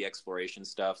amount of like the exploration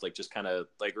stuff, like just kind of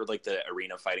like, or like the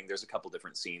arena fighting. There's a couple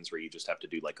different scenes where you just have to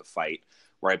do like a fight,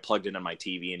 where I plugged in on my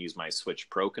TV and used my Switch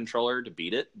Pro controller to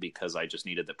beat it because I just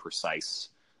needed the precise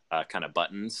kind of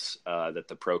buttons that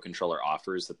the Pro controller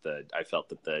offers. I felt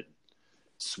that the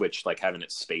Switch, like having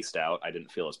it spaced out, I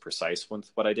didn't feel as precise with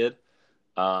what I did.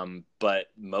 But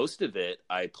most of it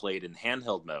I played in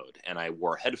handheld mode, and I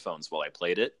wore headphones while I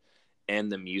played it.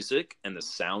 And the music and the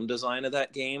sound design of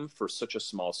that game for such a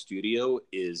small studio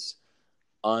is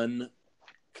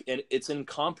it's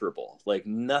incomparable. Like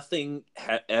nothing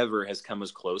ever has come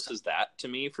as close as that to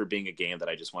me for being a game that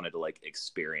I just wanted to like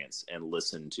experience and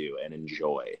listen to and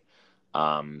enjoy.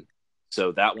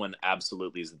 So that one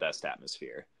absolutely is the best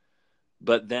atmosphere.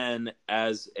 But then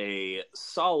as a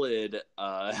solid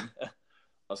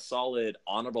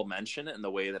honorable mention in the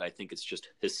way that I think it's just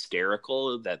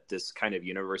hysterical that this kind of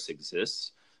universe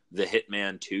exists, the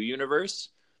Hitman 2 universe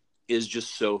is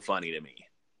just so funny to me.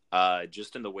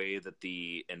 Just in the way that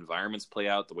the environments play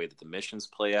out, the way that the missions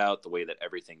play out, the way that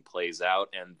everything plays out,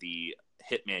 and the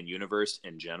Hitman universe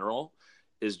in general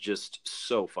is just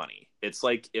so funny. It's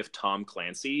like if Tom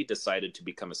Clancy decided to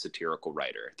become a satirical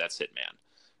writer. That's Hitman.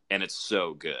 And it's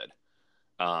so good.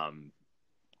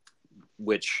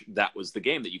 Which that was the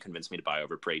game that you convinced me to buy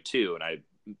over Prey 2. And I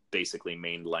basically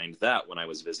mainlined that when I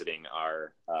was visiting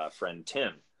our friend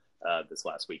Tim this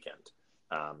last weekend.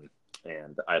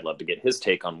 And I'd love to get his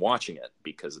take on watching it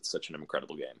because it's such an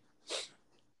incredible game.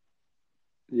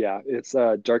 Yeah, it's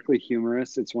darkly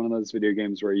humorous. It's one of those video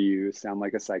games where you sound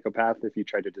like a psychopath if you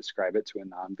try to describe it to a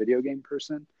non-video game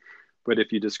person. But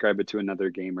if you describe it to another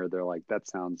gamer, they're like, that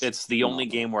sounds... It's the only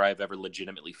game where I've ever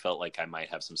legitimately felt like I might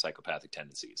have some psychopathic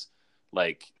tendencies.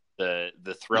 Like,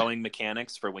 The throwing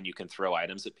mechanics for when you can throw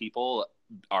items at people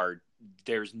are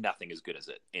there's nothing as good as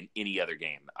it in any other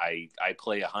game. I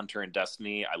play a hunter in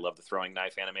Destiny. I love the throwing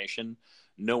knife animation.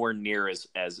 Nowhere near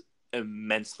as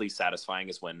immensely satisfying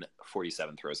as when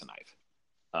 47 throws a knife.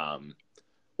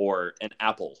 Or an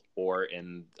apple, or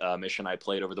in a mission I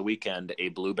played over the weekend, a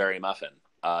blueberry muffin.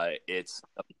 It's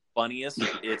the funniest,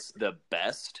 it's the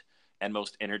best and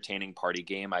most entertaining party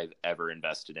game I've ever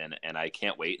invested in, and I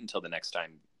can't wait until the next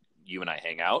time you and I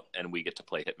hang out and we get to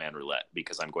play Hitman Roulette,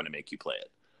 because I'm going to make you play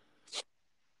it.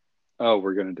 Oh,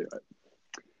 we're going to do it.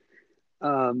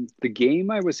 The game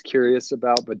I was curious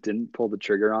about but didn't pull the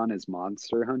trigger on is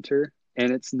Monster Hunter.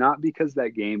 And it's not because that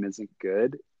game isn't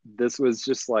good. This was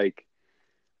just like,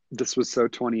 this was so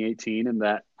 2018, and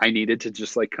that I needed to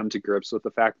just like come to grips with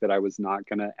the fact that I was not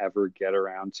going to ever get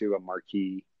around to a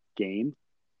marquee game.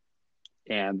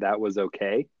 And that was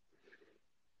okay.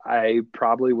 I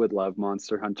probably would love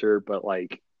Monster Hunter, but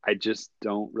like, I just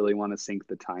don't really want to sink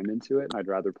the time into it. I'd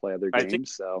rather play other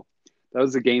games. So that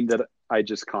was a game that I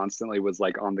just constantly was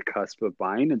like on the cusp of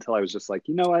buying until I was just like,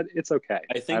 you know what? It's okay.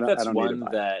 I think that's one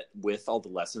that, with all the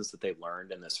lessons that they've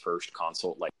learned in this first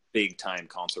console, like big time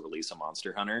console release of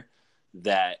Monster Hunter,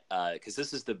 that because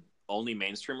this is the only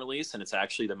mainstream release, and it's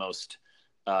actually the most.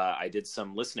 I did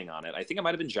some listening on it. I think it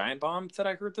might have been Giant Bomb that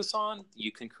I heard this on.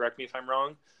 You can correct me if I'm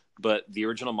wrong, but the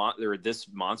original this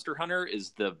Monster Hunter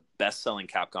is the best-selling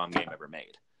Capcom game ever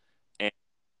made. And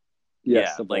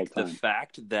yes, yeah, like the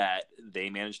fact that they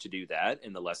managed to do that,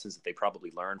 and the lessons that they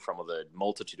probably learned from the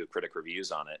multitude of critic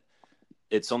reviews on it,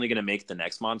 it's only going to make the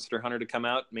next Monster Hunter to come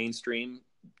out mainstream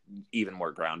even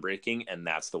more groundbreaking, and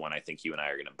that's the one I think you and I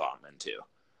are going to bomb into,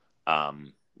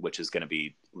 which is going to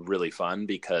be really fun,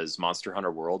 because Monster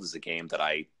Hunter World is a game that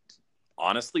I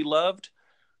honestly loved,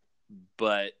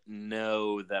 but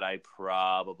know that I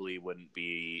probably wouldn't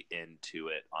be into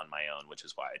it on my own, which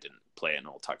is why I didn't play it, and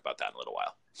we'll talk about that in a little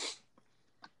while.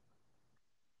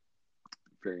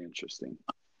 Very interesting.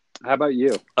 How about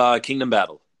you? Kingdom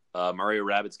Battle. Mario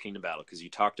Rabbids Kingdom Battle, because you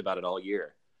talked about it all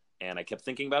year, and I kept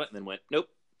thinking about it and then went nope,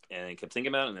 and I kept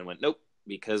thinking about it and then went nope,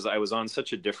 because I was on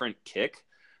such a different kick,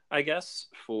 I guess,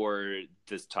 for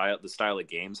the style of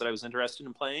games that I was interested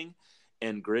in playing.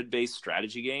 And grid-based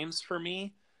strategy games, for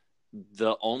me,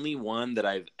 the only one that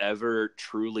I've ever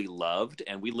truly loved,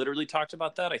 and we literally talked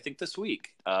about that I think this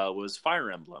week, was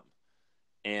Fire Emblem.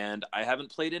 And I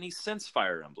haven't played any since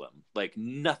Fire Emblem. Like,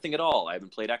 nothing at all. I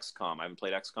haven't played XCOM. I haven't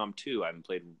played XCOM 2. I haven't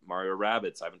played Mario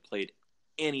Rabbids. I haven't played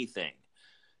anything.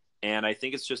 And I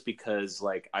think it's just because,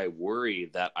 like, I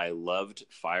worry that I loved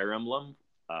Fire Emblem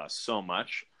so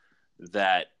much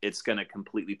that it's going to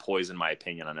completely poison my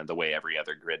opinion on the way every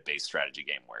other grid-based strategy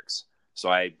game works. So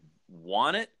I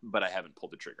want it, but I haven't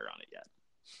pulled the trigger on it yet.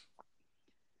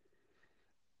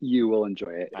 You will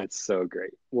enjoy it. It's so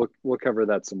great. We'll cover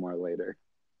that some more later.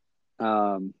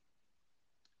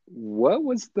 What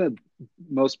was the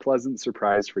most pleasant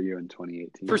surprise for you in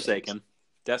 2018? Forsaken.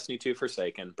 Destiny 2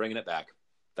 Forsaken. Bringing it back.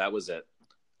 That was it.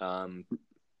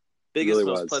 Biggest, really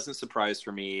most pleasant surprise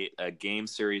for me, a game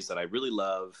series that I really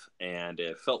love, and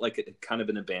it felt like it had kind of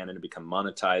been abandoned and become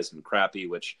monetized and crappy,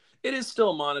 which it is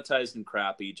still monetized and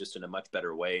crappy, just in a much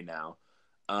better way now.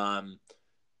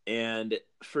 And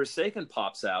Forsaken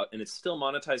pops out, and it's still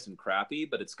monetized and crappy,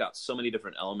 but it's got so many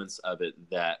different elements of it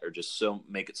that are just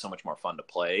make it so much more fun to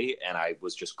play. And I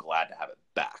was just glad to have it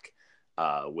back,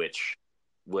 which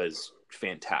was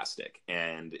fantastic.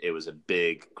 And it was a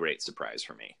big, great surprise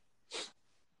for me.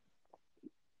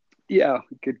 Yeah,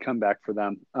 good comeback for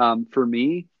them. For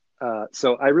me,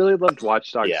 so I really loved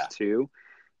Watch Dogs 2.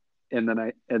 And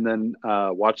then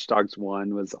Watch Dogs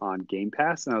 1 was on Game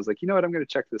Pass, and I was like, you know what, I'm going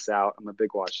to check this out. I'm a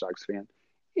big Watch Dogs fan.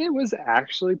 It was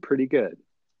actually pretty good.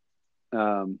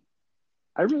 I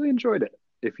really enjoyed it.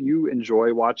 If you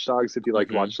enjoy Watch Dogs, if you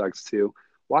like Watch Dogs 2,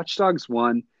 Watch Dogs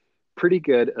 1, pretty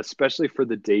good, especially for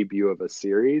the debut of a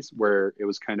series where it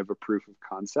was kind of a proof of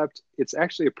concept. It's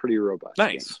actually a pretty robust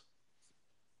game.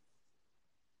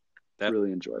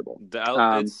 Really enjoyable.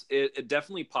 It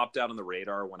definitely popped out on the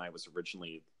radar when I was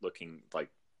originally looking, like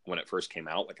when it first came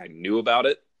out. Like, I knew about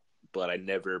it, but I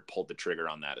never pulled the trigger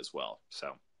on that as well.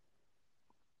 So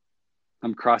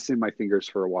I'm crossing my fingers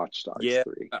for a Watch Dogs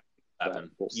 3.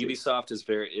 We'll Ubisoft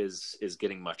is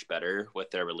getting much better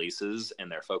with their releases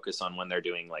and their focus on when they're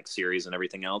doing like series and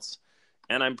everything else.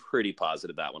 And I'm pretty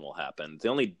positive that one will happen. The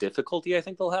only difficulty I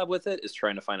think they'll have with it is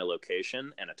trying to find a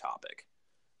location and a topic.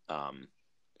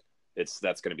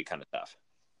 That's going to be kind of tough.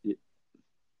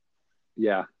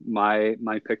 Yeah, my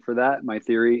pick for that, my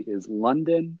theory is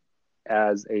London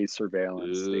as a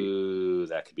surveillance state. Ooh,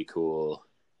 that could be cool.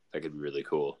 That could be really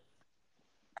cool.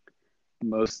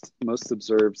 most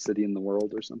observed city in the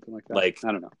world or something like that. Like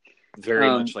I don't know. very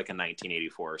much like a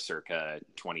 1984 circa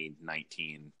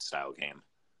 2019 style game.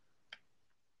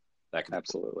 That could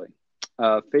Absolutely.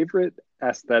 Favorite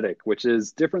aesthetic, which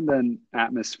is different than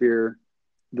atmosphere.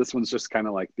 This one's just kind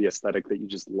of like the aesthetic that you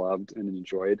just loved and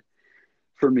enjoyed.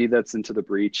 For me, that's Into the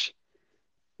Breach.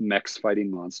 Mechs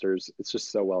fighting monsters. It's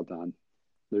just so well done.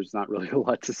 There's not really a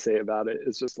lot to say about it.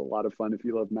 It's just a lot of fun if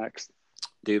you love mechs.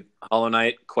 Dude, Hollow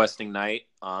Knight, questing knight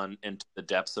on into the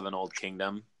depths of an old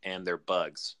kingdom, and their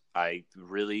bugs. I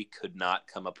really could not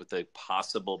come up with a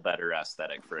possible better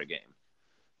aesthetic for a game.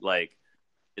 Like,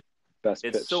 Best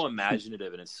it's pitch. so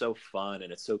imaginative and it's so fun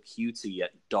and it's so cutesy yet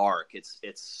dark. It's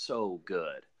so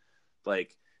good.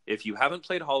 Like, if you haven't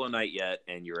played Hollow Knight yet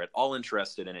and you're at all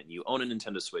interested in it and you own a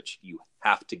Nintendo Switch, you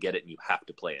have to get it and you have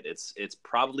to play it. It's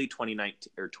probably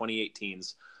 2019 or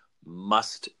 2018's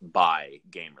must buy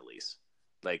game release.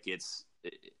 Like,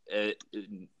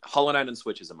 Hollow Knight on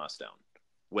Switch is a must own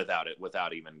without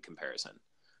even comparison.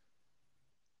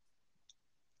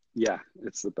 Yeah,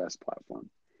 it's the best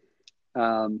platform.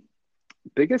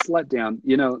 Biggest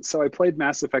letdown, so I played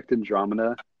Mass Effect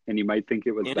Andromeda, and you might think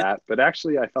it was but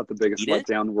actually I thought the biggest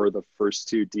letdown were the first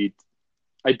two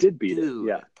I did beat it.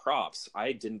 Yeah. Props.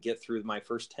 I didn't get through my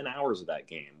first 10 hours of that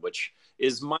game, which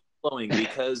is mind-blowing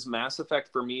because Mass Effect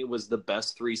for me was the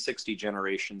best 360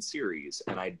 generation series,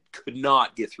 and I could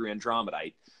not get through Andromeda.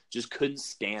 I just couldn't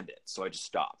stand it, so I just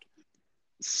stopped.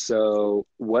 So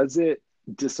was it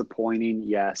disappointing?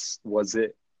 Yes. Was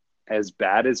it as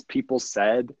bad as people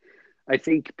said? I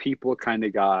think people kind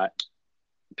of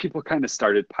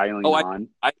started piling on.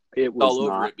 It was all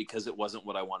over it because it wasn't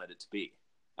what I wanted it to be.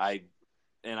 I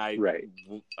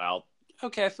feel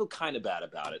kind of bad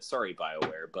about it. Sorry,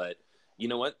 BioWare, but you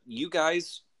know what? You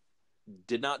guys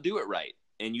did not do it right,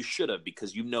 and you should have,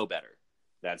 because you know better.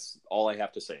 That's all I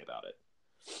have to say about it.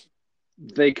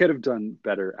 They could have done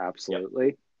better,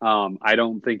 absolutely. Yep. I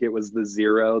don't think it was the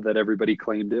 0 that everybody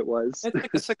claimed it was.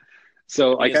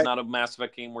 So it's not a Mass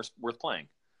Effect game worth playing.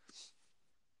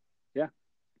 Yeah,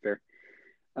 fair.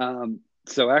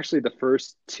 So actually, the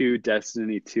first 2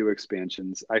 Destiny 2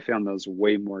 expansions, I found those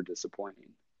way more disappointing.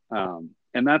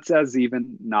 And that's as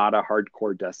even not a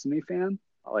hardcore Destiny fan.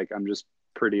 Like, I'm just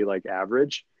pretty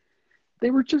average.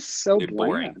 They were just so bland.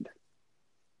 Boring.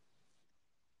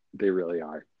 They really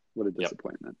are. What a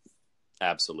disappointment. Yep.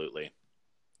 Absolutely.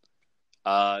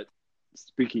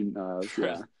 Speaking of,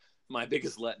 yeah. My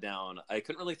biggest letdown, I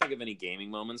couldn't really think of any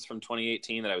gaming moments from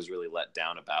 2018 that I was really let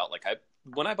down about. Like,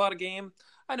 when I bought a game,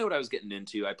 I knew what I was getting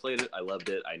into. I played it, I loved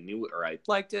it, I knew it, or I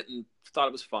liked it and thought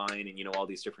it was fine, and all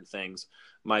these different things.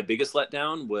 My biggest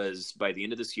letdown was by the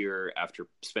end of this year, after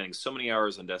spending so many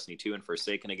hours on Destiny 2 and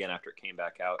Forsaken again after it came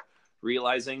back out,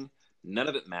 realizing none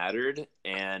of it mattered,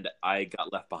 and I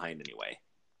got left behind anyway.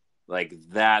 Like,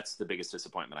 that's the biggest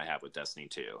disappointment I have with Destiny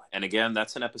 2. And again,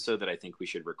 that's an episode that I think we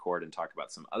should record and talk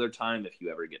about some other time if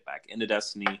you ever get back into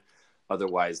Destiny.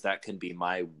 Otherwise, that can be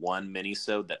my one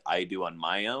mini-sode that I do on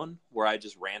my own, where I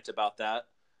just rant about that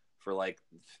for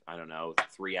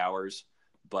 3 hours.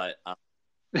 But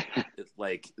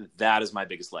that is my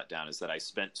biggest letdown, is that I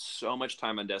spent so much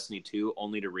time on Destiny 2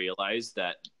 only to realize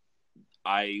that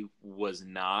I was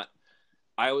in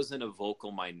a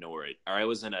vocal minority, or I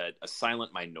was in a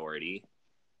silent minority,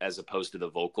 as opposed to the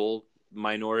vocal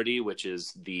minority, which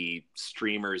is the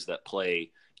streamers that play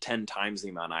 10 times the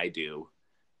amount I do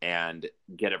and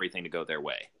get everything to go their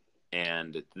way.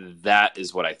 And that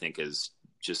is what I think is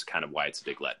just kind of why it's a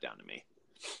big letdown to me.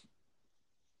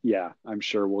 Yeah, I'm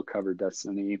sure we'll cover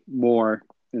Destiny more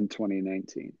in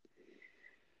 2019.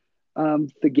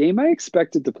 The game I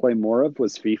expected to play more of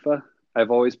was FIFA. I've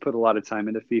always put a lot of time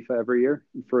into FIFA every year.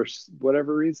 For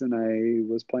whatever reason, I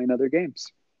was playing other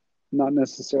games. Not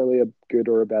necessarily a good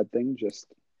or a bad thing, just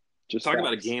talk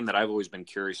about a game that I've always been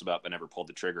curious about but never pulled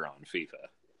the trigger on, FIFA.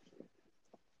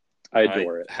 I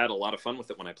adore it. Had a lot of fun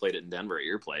with it when I played it in Denver at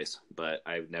your place, but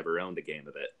I've never owned a game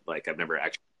of it. Like, I've never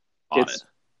actually bought it.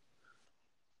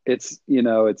 It's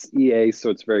it's EA, so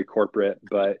it's very corporate,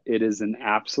 but it is an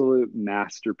absolute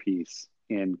masterpiece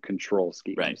in control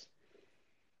schemes. Right.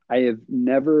 I have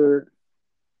never,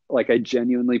 I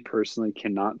genuinely personally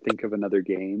cannot think of another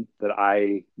game that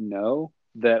I know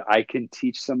that I can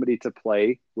teach somebody to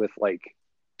play with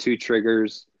 2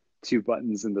 triggers, 2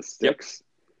 buttons, and the sticks. Yep.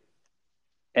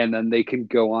 And then they can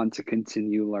go on to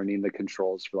continue learning the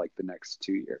controls for the next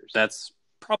 2 years. That's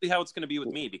probably how it's going to be with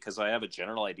me, because I have a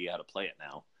general idea how to play it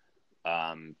now.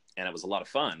 And it was a lot of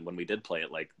fun when we did play it,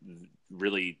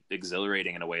 really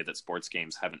exhilarating in a way that sports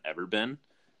games haven't ever been.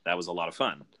 That was a lot of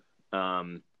fun.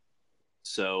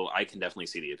 So I can definitely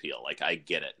see the appeal. Like, I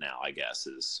get it now, I guess,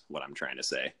 is what I'm trying to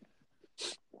say.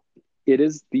 It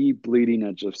is the bleeding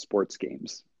edge of sports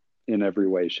games in every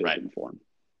way, shape, Right. and form,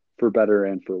 for better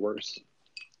and for worse.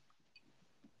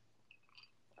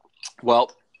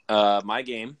 Well, my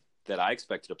game that I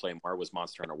expected to play more was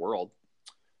Monster Hunter World.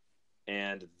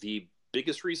 And the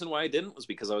biggest reason why I didn't was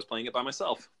because I was playing it by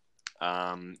myself.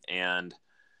 And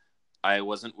I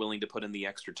wasn't willing to put in the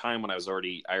extra time when I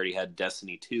already had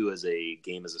Destiny 2 as a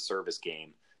game as a service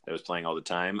game that I was playing all the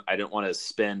time. I didn't want to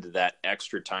spend that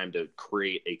extra time to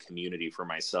create a community for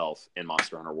myself in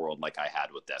Monster Hunter World like I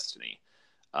had with Destiny,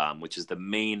 which is the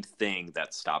main thing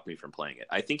that stopped me from playing it.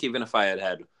 I think even if I had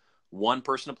had one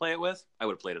person to play it with, I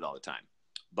would have played it all the time.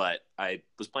 But I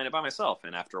was playing it by myself,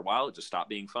 and after a while, it just stopped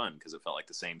being fun because it felt like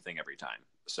the same thing every time.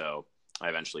 So I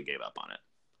eventually gave up on it.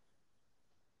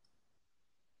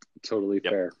 Totally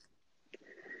Yep. fair.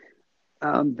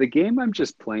 The game I'm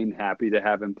just plain happy to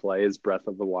have in play is Breath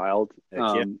of the Wild.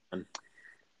 Yeah.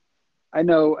 I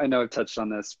know I've touched on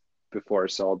this before,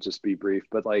 so I'll just be brief.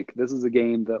 But like, this is a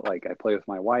game that like I play with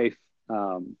my wife.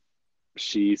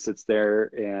 She sits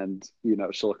there and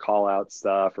she'll call out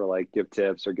stuff or like give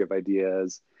tips or give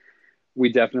ideas.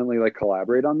 We definitely like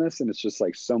collaborate on this, and it's just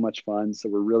like so much fun. So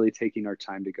we're really taking our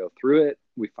time to go through it.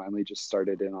 We finally just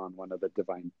started in on one of the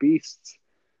Divine Beasts.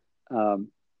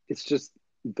 It's just,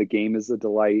 the game is a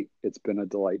delight. It's been a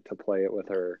delight to play it with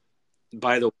her.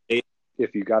 By the way,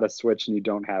 if you got a Switch and you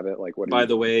don't have it, like, what? By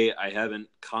the way, I haven't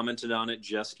commented on it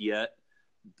just yet,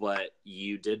 but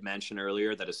you did mention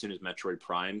earlier that as soon as Metroid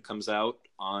Prime comes out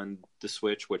on the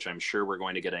Switch, which I'm sure we're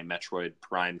going to get a Metroid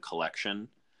Prime collection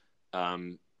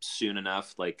soon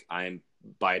enough. Like, I'm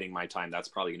biding my time. That's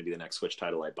probably going to be the next Switch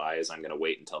title I buy, is I'm going to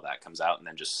wait until that comes out and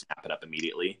then just snap it up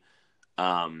immediately.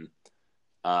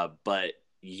 But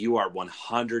you are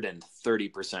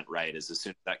 130% right. As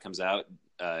soon as that comes out,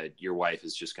 your wife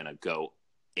is just going to go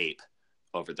ape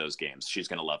over those games. She's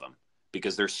going to love them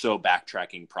because they're so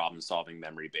backtracking, problem solving,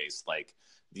 memory based. Like,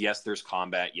 yes, there's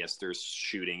combat, yes, there's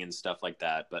shooting and stuff like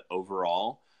that, but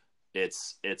overall,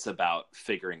 it's about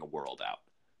figuring a world out,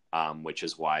 which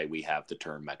is why we have the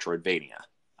term Metroidvania.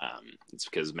 It's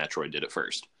because Metroid did it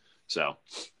first. So,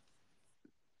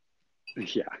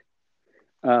 yeah.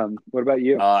 What about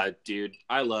you? Dude,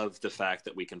 I love the fact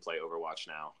that we can play Overwatch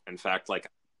now. In fact, like,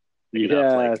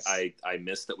 yes. I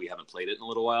miss that we haven't played it in a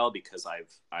little while because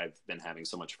I've been having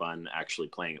so much fun actually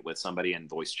playing it with somebody and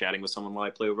voice chatting with someone while I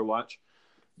play Overwatch.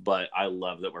 But I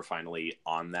love that we're finally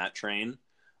on that train.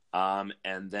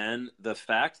 And then the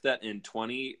fact that in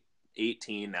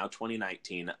 2018, now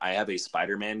 2019, I have a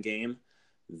Spider-Man game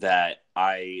that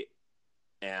I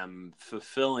am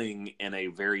fulfilling in a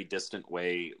very distant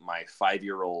way my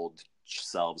 5-year-old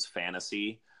self's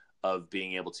fantasy of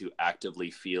being able to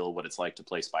actively feel what it's like to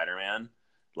play Spider-Man.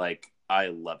 Like, I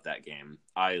love that game.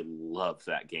 I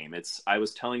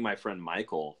was telling my friend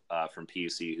Michael from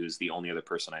PUC, who's the only other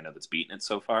person I know that's beaten it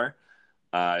so far.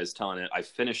 I was telling it, I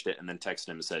finished it and then texted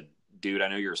him and said, dude, I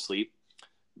know you're asleep,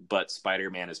 but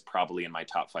Spider-Man is probably in my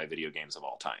top 5 video games of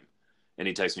all time. And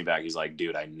he texts me back. He's like,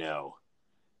 dude, I know.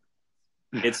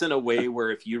 It's in a way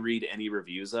where if you read any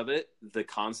reviews of it, the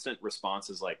constant response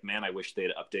is like, man, I wish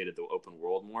they'd updated the open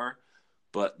world more,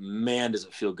 but man, does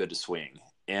it feel good to swing.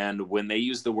 And when they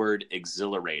use the word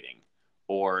exhilarating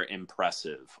or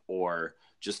impressive or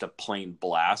just a plain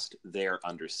blast, they're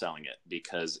underselling it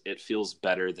because it feels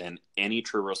better than any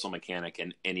traversal mechanic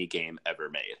in any game ever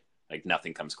made. Like,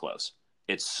 nothing comes close.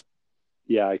 It's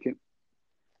I can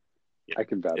vouch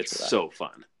for that. It's so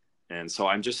fun. And so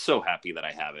I'm just so happy that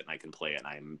I have it and I can play it and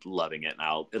I'm loving it.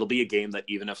 And it'll be a game that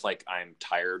even if like I'm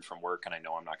tired from work and I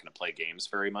know I'm not going to play games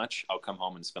very much, I'll come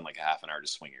home and spend like a half an hour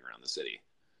just swinging around the city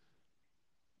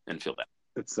and feel that.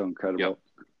 It's so incredible. Yep.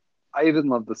 I even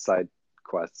love the side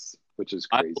quests, which is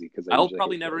crazy because I'll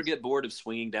probably never get bored of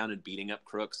swinging down and beating up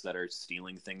crooks that are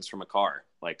stealing things from a car.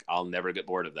 Like, I'll never get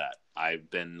bored of that. I've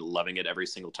been loving it every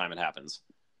single time it happens.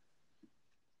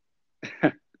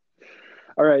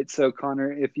 All right, so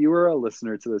Connor, if you were a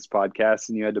listener to this podcast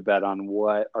and you had to bet on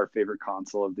what our favorite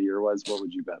console of the year was, what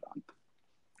would you bet on?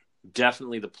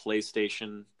 Definitely the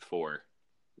PlayStation 4.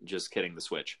 Just kidding, the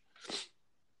Switch.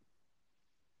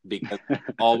 Because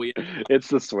it's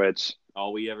the Switch.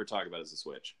 All we ever talk about is the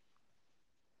Switch.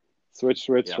 Switch.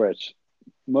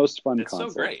 Most fun console.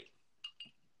 It's so great.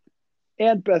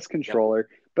 And best controller.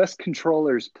 Yep. Best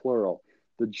controllers, plural.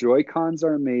 The Joy-Cons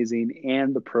are amazing,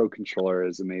 and the Pro Controller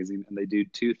is amazing, and they do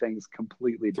two things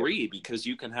completely different. 3, because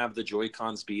you can have the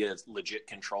Joy-Cons be a legit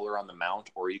controller on the mount,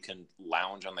 or you can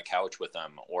lounge on the couch with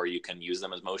them, or you can use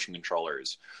them as motion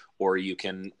controllers, or you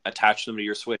can attach them to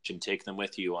your Switch and take them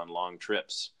with you on long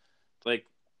trips. Like,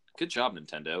 good job,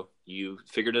 Nintendo. You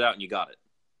figured it out and you got it.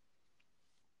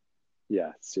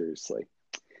 Yeah, seriously.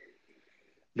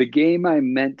 The game I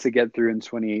meant to get through in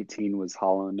 2018 was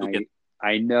Hollow Knight.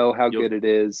 I know how good it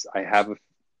is. I have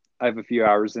a few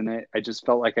hours in it. I just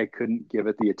felt like I couldn't give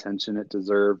it the attention it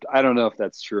deserved. I don't know if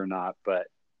that's true or not, but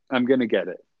I'm gonna get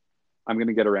it. I'm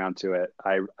gonna get around to it.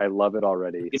 I love it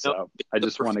already, so I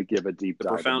just want to give a deep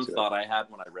dive profound into thought it. I had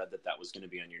when I read that was going to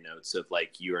be on your notes of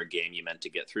like your game you meant to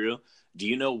get through. Do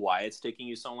you know why it's taking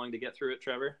you so long to get through it,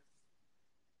 Trevor?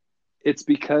 It's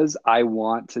because I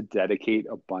want to dedicate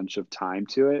a bunch of time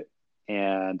to it,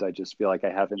 and I just feel like I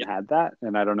haven't had that,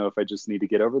 and I don't know if I just need to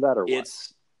get over that or what.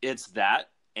 It's that,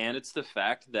 and it's the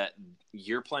fact that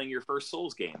you're playing your first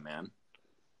Souls game, man.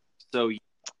 So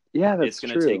yeah, it's that's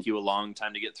going to true. take you a long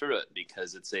time to get through it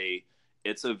because it's a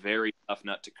very tough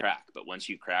nut to crack. But once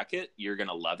you crack it, you're going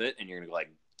to love it, and you're going to be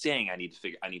like, dang, I need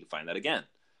to find that again.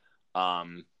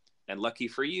 And lucky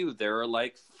for you, there are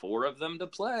like 4 of them to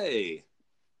play.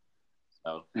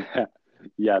 So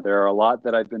yeah, there are a lot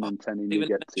that I've been intending to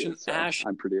get to, so Ashen.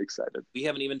 I'm pretty excited. We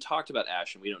haven't even talked about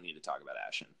Ashen. We don't need to talk about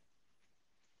Ashen.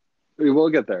 We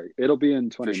will get there. It'll be in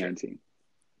 2019.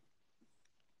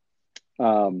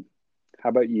 Sure. How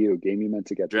about you? Game you meant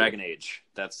to get Dragon to? Age.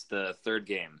 That's the 3rd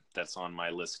game that's on my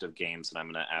list of games that I'm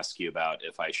going to ask you about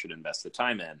if I should invest the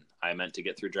time in. I meant to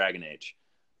get through Dragon Age,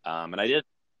 and I did.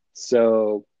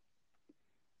 So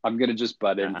I'm going to just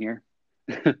butt in here.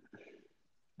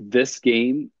 This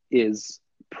game is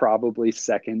probably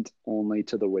second only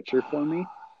to The Witcher for me.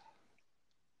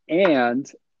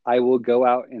 And I will go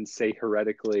out and say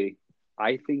heretically,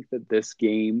 I think that this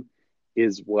game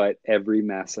is what every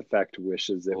Mass Effect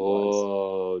wishes it was.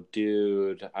 Oh,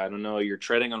 dude. I don't know. You're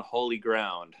treading on holy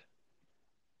ground.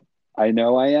 I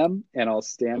know I am, and I'll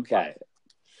stand by it.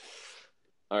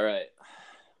 All right.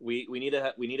 We need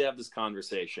to have this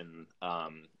conversation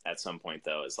at some point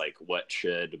though. Is like, what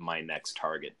should my next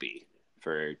target be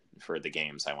for the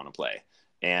games I want to play?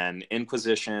 And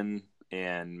Inquisition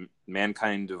and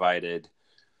Mankind Divided,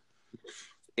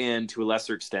 and to a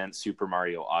lesser extent Super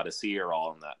Mario Odyssey are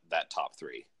all in that top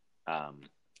 3.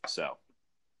 So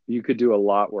you could do a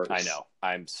lot worse. I know.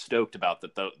 I'm stoked about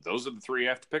that. Those are the 3 I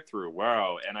have to pick through.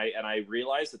 Wow. And I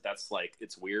realize that's like,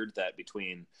 it's weird that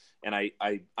between, and I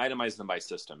itemize them by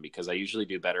system because I usually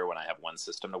do better when I have one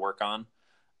system to work on.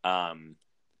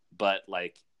 But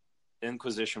like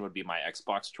Inquisition would be my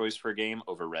Xbox choice for a game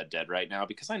over Red Dead right now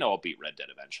because I know I'll beat Red Dead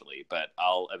eventually, but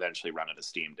I'll eventually run out of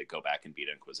steam to go back and beat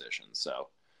Inquisition. So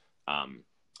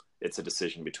it's a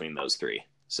decision between those 3.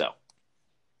 So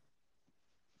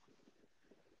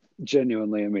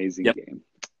genuinely amazing game.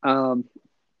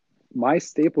 My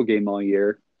staple game all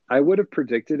year, I would have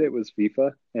predicted it was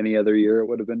FIFA. Any other year it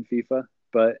would have been FIFA,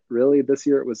 but really this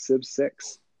year it was Civ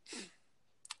 6.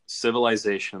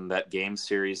 Civilization, that game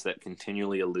series that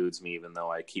continually eludes me, even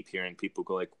though I keep hearing people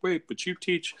go like, wait, but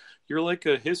you're like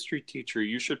a history teacher,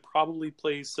 you should probably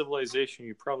play Civilization,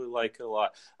 you probably like it a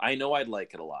lot. I know I'd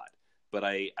like it a lot, but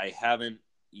I haven't,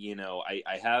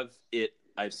 I have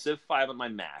Civ 5 on my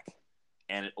Mac,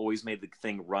 and it always made the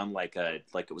thing run like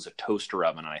it was a toaster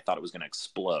oven, and I thought it was going to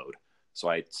explode. So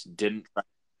I didn't try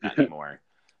that anymore.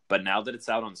 But now that it's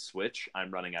out on Switch, I'm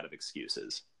running out of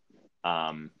excuses.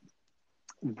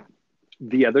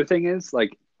 The other thing is,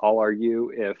 like, I'll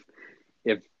argue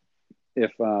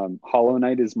if Hollow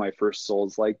Knight is my first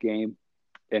Souls-like game,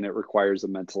 and it requires a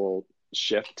mental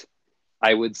shift,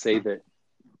 I would say that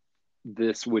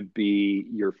this would be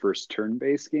your first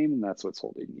turn-based game, and that's what's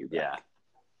holding you back.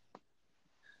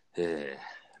 Yeah.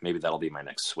 Maybe that'll be my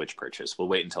next Switch purchase. We'll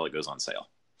wait until it goes on sale.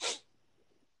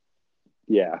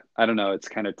 Yeah, I don't know. It's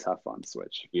kind of tough on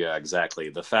Switch. Yeah, exactly.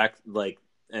 The fact,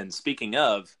 and speaking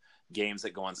of games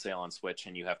that go on sale on Switch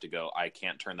and you have to go, I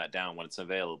can't turn that down when it's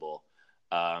available.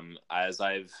 As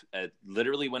I've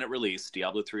literally, when it released,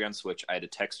 Diablo 3 on Switch, I had to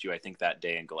text you, I think that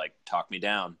day, and go like, talk me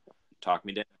down.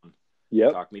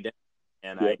 Yep. Talk me down.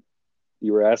 And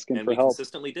you were asking for help. And we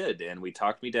consistently did. And we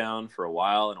talked me down for a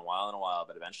while,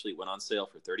 but eventually it went on sale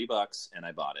for $30 and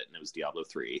I bought it, and it was Diablo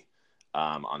 3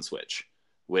 on Switch,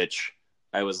 which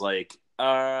I was like,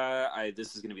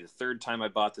 this is going to be the 3rd time I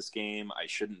bought this game. I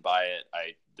shouldn't buy it.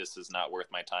 This is not worth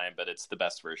my time, but it's the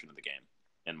best version of the game,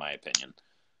 in my opinion.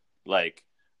 Like,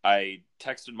 I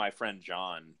texted my friend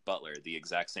John Butler the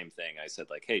exact same thing. I said,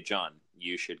 like, hey, John,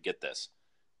 you should get this.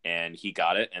 And he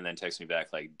got it and then texted me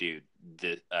back like, dude,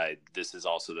 this is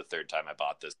also the 3rd time I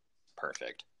bought this.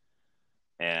 Perfect.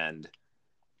 And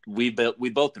we've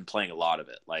both been playing a lot of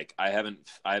it. Like, I haven't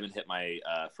hit my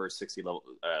first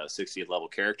 60th level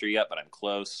character yet, but I'm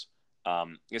close.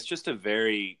 It's just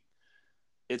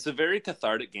It's a very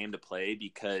cathartic game to play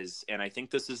because, and I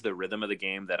think this is the rhythm of the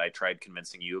game that I tried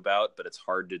convincing you about, but it's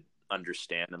hard to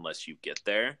understand unless you get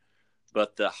there.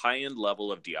 But the high end level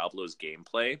of Diablo's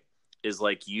gameplay is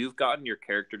like you've gotten your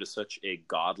character to such a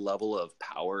god level of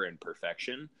power and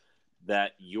perfection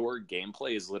that your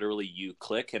gameplay is literally you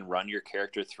click and run your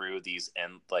character through these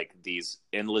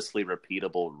endlessly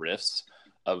repeatable rifts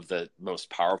of the most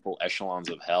powerful echelons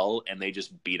of hell, and they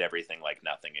just beat everything like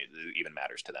nothing even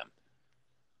matters to them.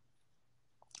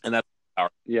 And that's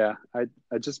powerful. Yeah,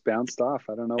 I just bounced off.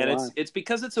 I don't know And why. it's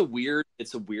because it's a weird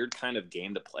kind of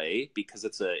game to play because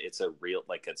it's a real,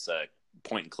 like, it's a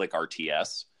point and click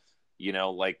RTS, you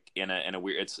know, like in a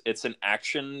weird, it's an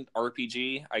action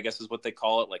RPG, I guess is what they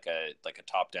call it, like a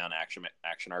top down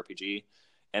action RPG.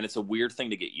 And it's a weird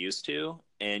thing to get used to,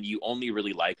 and you only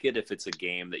really like it if it's a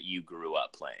game that you grew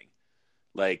up playing.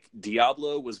 Like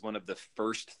Diablo was one of the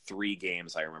first 3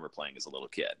 games I remember playing as a little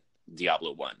kid.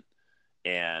 Diablo 1.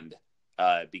 And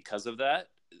because of that,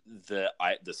 the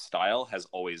style has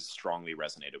always strongly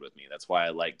resonated with me. That's why I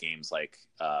like games like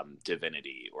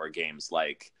Divinity or games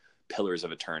like Pillars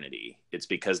of Eternity. It's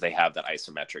because they have that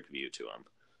isometric view to them.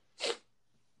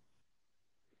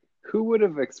 Who would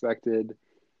have expected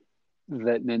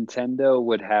that Nintendo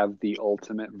would have the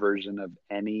ultimate version of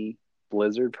any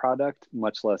Blizzard product,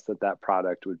 much less that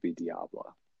product would be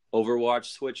Diablo? Overwatch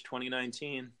Switch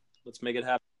 2019. Let's make it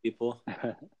happen, people.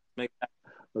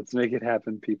 Let's make it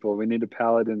happen, people. We need a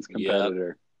Paladins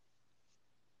competitor.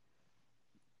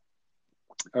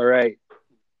 Yep. All right.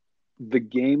 The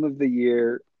game of the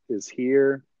year is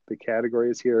here. The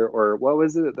category is here. Or what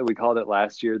was it that we called it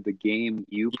last year? The game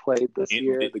you played this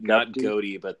year? Not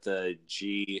GOTY, but the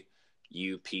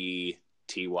GUPTY.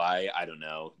 I don't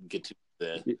know. Get to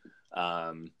the...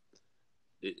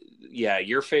 yeah,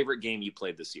 your favorite game you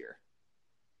played this year.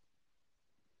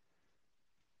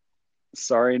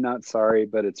 Sorry, not sorry,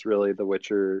 but it's really The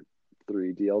Witcher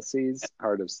 3 DLCs,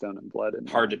 Heart of Stone and Blood. And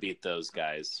hard to beat those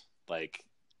guys. Like,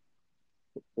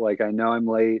 I know I'm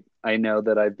late. I know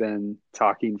that I've been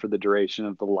talking for the duration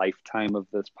of the lifetime of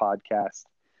this podcast.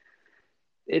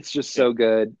 It's just so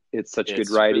good. It's such good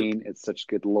writing. It's such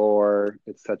good lore.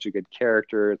 It's such a good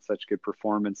character. It's such good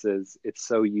performances. It's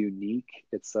so unique.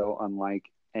 It's so unlike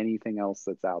anything else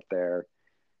that's out there.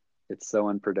 It's so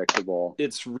unpredictable.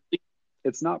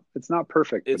 It's not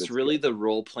perfect. It's really good. The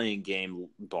role-playing game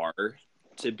bar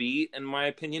to beat, in my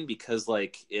opinion, because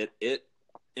like it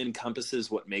encompasses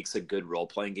what makes a good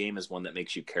role-playing game is one that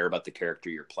makes you care about the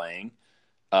character you're playing.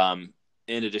 In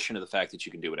addition to the fact that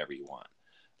you can do whatever you want.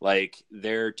 Like,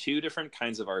 there are 2 different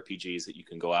kinds of RPGs that you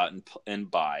can go out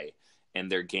and buy,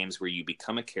 and they're games where you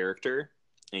become a character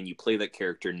and you play that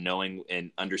character knowing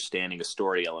and understanding a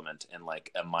story element and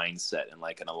like a mindset and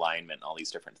like an alignment and all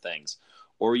these different things.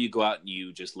 Or you go out and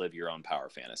you just live your own power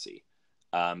fantasy.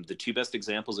 The 2 best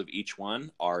examples of each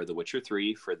one are The Witcher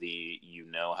 3 for you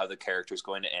know how the character is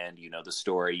going to end, you know the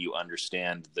story, you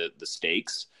understand the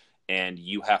stakes, and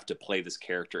you have to play this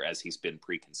character as he's been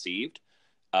preconceived.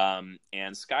 And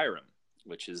Skyrim,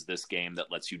 which is this game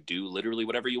that lets you do literally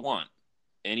whatever you want.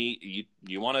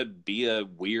 You want to be a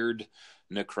weird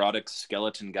necrotic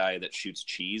skeleton guy that shoots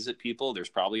cheese at people, there's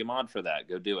probably a mod for that.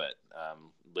 Go do it.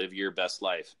 Live your best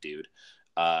life, dude.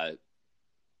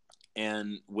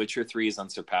 And Witcher 3 is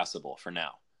unsurpassable for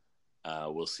now.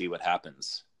 We'll see what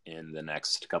happens in the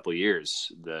next couple of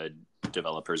years. The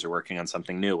developers are working on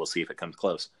something new. We'll see if it comes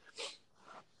close.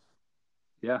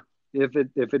 Yeah. If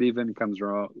it even comes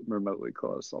remotely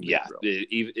close, I'll be thrilled.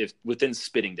 If within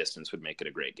spitting distance would make it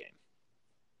a great game.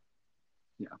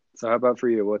 Yeah. So how about for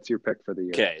you? What's your pick for the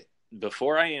year? Okay.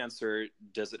 Before I answer,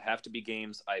 does it have to be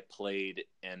games I played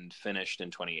and finished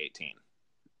in 2018?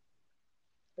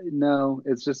 No,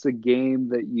 it's just a game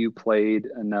that you played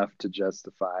enough to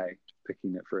justify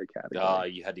picking it for a category. Oh,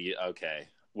 you had to. Okay.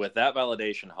 With that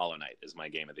validation, Hollow Knight is my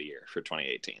game of the year for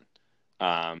 2018.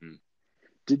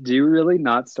 Did you really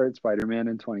not start Spider-Man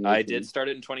in 2018? I did start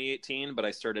it in 2018, but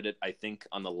I started it, I think,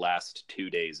 on the last 2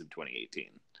 days of 2018.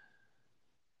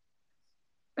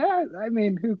 Yeah, I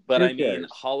mean, who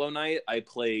cares? Hollow Knight, I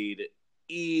played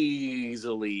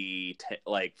easily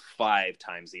like 5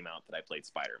 times the amount that I played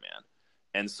Spider-Man.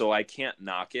 And so I can't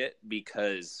knock it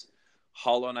because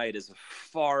Hollow Knight is a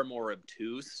far more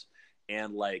obtuse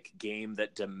and like game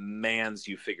that demands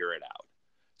you figure it out.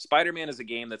 Spider-Man is a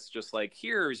game that's just like,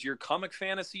 here's your comic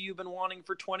fantasy you've been wanting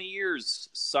for 20 years,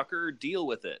 sucker, deal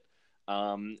with it.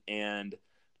 And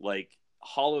like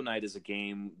Hollow Knight is a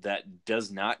game that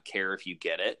does not care if you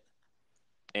get it.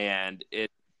 And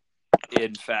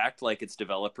in fact, like its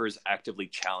developers actively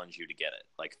challenge you to get it.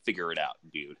 Like, figure it out,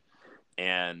 dude.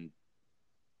 And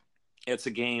it's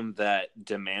a game that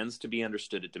demands to be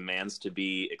understood. It demands to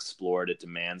be explored. It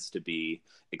demands to be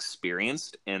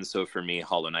experienced. And so for me,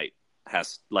 Hollow Knight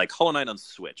has like Hollow Knight on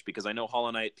Switch, because I know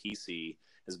Hollow Knight PC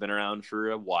has been around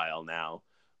for a while now,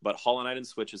 but Hollow Knight and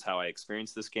Switch is how I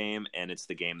experienced this game, and it's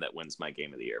the game that wins my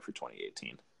game of the year for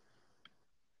 2018.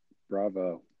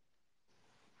 Bravo.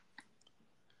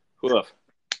 Oof.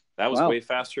 That was Wow. way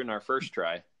faster than our first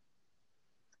try.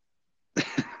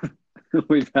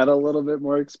 We've had a little bit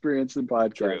more experience in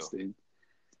podcasting. True.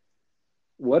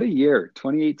 What a year.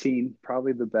 2018,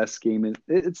 probably the best game.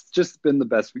 It's just been the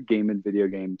best game in video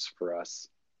games for us,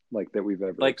 like that we've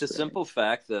ever Like experienced. the simple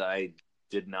fact that I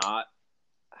did not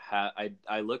have,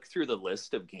 I look through the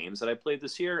list of games that I played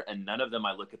this year, and none of them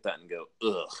I look at that and go,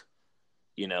 ugh.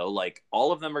 You know, like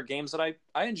all of them are games that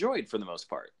I enjoyed for the most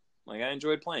part. Like I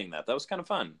enjoyed playing that. That was kind of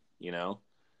fun, you know?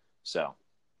 So.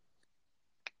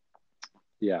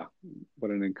 Yeah, what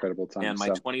an incredible time. And my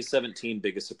 2017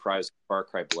 biggest surprise, Far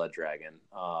Cry Blood Dragon.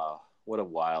 What a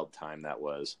wild time that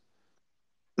was.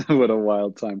 What a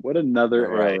wild time. What another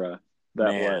era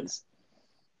that was.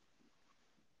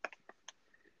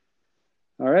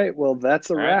 All right, well,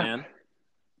 that's a wrap. Man.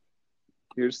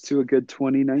 Here's to a good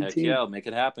 2019. Heck yeah, I'll make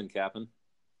it happen, Captain.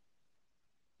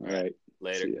 All right.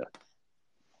 Later. See ya.